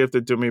 they were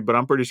gifted to me, but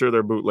I'm pretty sure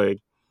they're bootleg.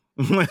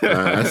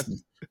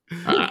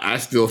 I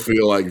still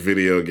feel like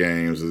video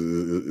games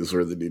is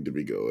where they need to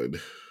be going.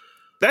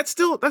 That's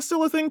still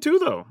a thing too,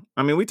 though.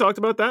 I mean, we talked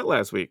about that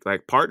last week.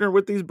 Like, partner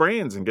with these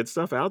brands and get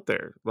stuff out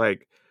there.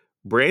 Like,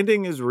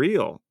 branding is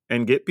real,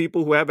 and get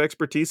people who have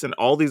expertise in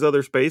all these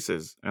other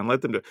spaces and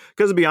let them do it.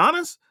 Because to be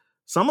honest,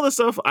 some of the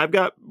stuff I've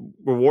got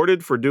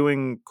rewarded for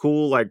doing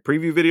cool like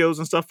preview videos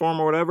and stuff for them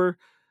or whatever,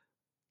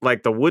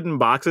 like the wooden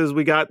boxes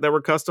we got that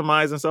were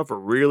customized and stuff are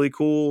really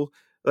cool.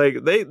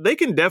 Like they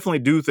can definitely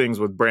do things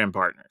with brand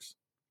partners.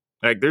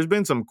 Like there's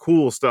been some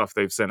cool stuff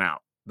they've sent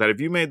out that if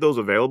you made those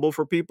available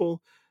for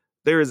people,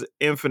 there is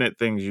infinite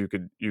things you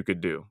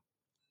could do.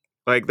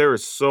 Like there are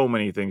so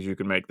many things you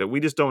can make that we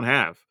just don't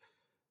have.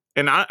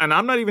 And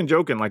I'm not even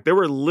joking. Like there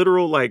were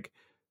literal like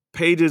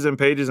pages and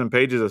pages and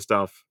pages of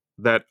stuff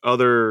that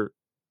other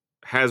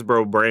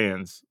Hasbro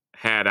brands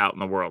had out in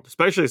the world,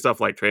 especially stuff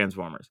like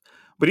Transformers.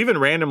 But even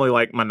randomly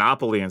like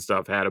Monopoly and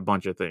stuff had a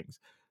bunch of things.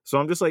 So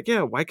I'm just like,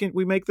 yeah, why can't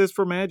we make this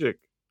for Magic?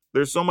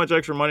 There's so much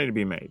extra money to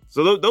be made.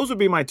 So those would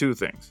be my two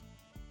things.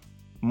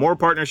 More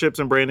partnerships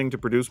and branding to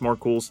produce more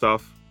cool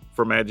stuff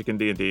for Magic and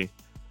D&D.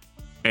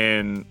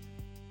 And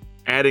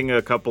adding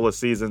a couple of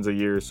seasons a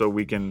year so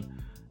we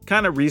can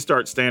kind of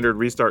restart standard,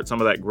 restart some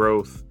of that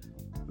growth,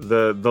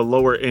 the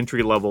lower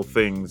entry level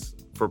things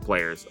for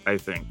players, I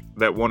think,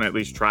 that want to at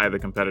least try the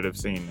competitive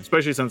scene,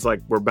 especially since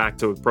like we're back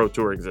to Pro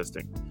Tour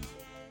existing.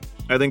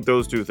 I think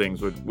those two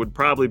things would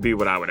probably be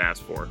what I would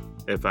ask for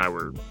if I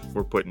were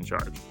put in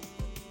charge.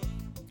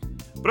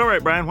 But all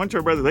right, Brian, why don't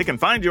you, brother, they can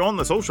find you on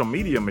the social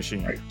media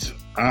machine. Right.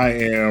 I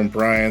am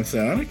Brian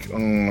Sonic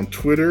on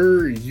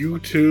Twitter,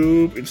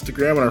 YouTube,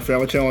 Instagram, and our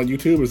family channel on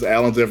YouTube is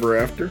Alan's Ever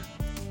After.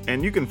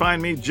 And you can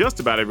find me just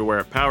about everywhere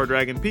at Power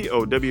Dragon,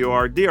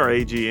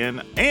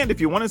 POWRDRAGN. And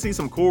if you want to see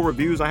some cool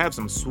reviews, I have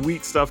some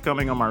sweet stuff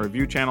coming on my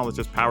review channel. It's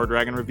just Power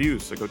Dragon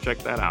Reviews, so go check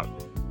that out.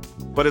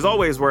 But as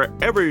always,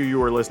 wherever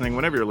you are listening,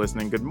 whenever you're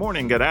listening, good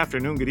morning, good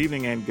afternoon, good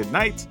evening, and good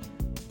night.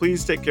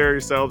 Please take care of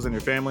yourselves and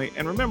your family,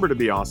 and remember to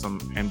be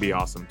awesome and be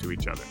awesome to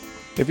each other.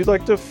 If you'd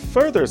like to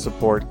further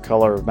support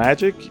Color of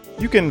Magic,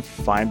 you can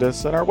find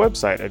us at our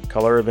website at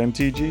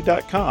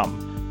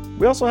colorofmtg.com.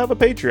 We also have a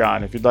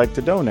Patreon if you'd like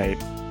to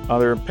donate.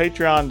 Under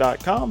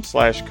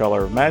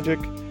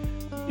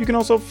patreon.com/colorofmagic. You can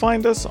also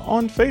find us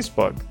on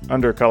Facebook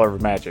under Color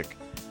of Magic.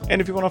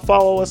 And if you want to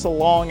follow us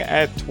along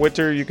at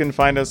Twitter, you can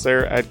find us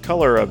there at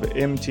Color of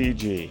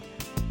MTG.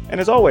 And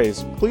as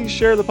always, please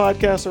share the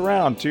podcast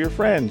around to your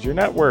friends, your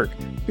network,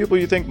 people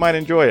you think might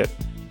enjoy it,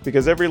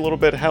 because every little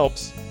bit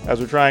helps as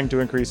we're trying to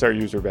increase our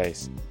user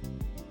base.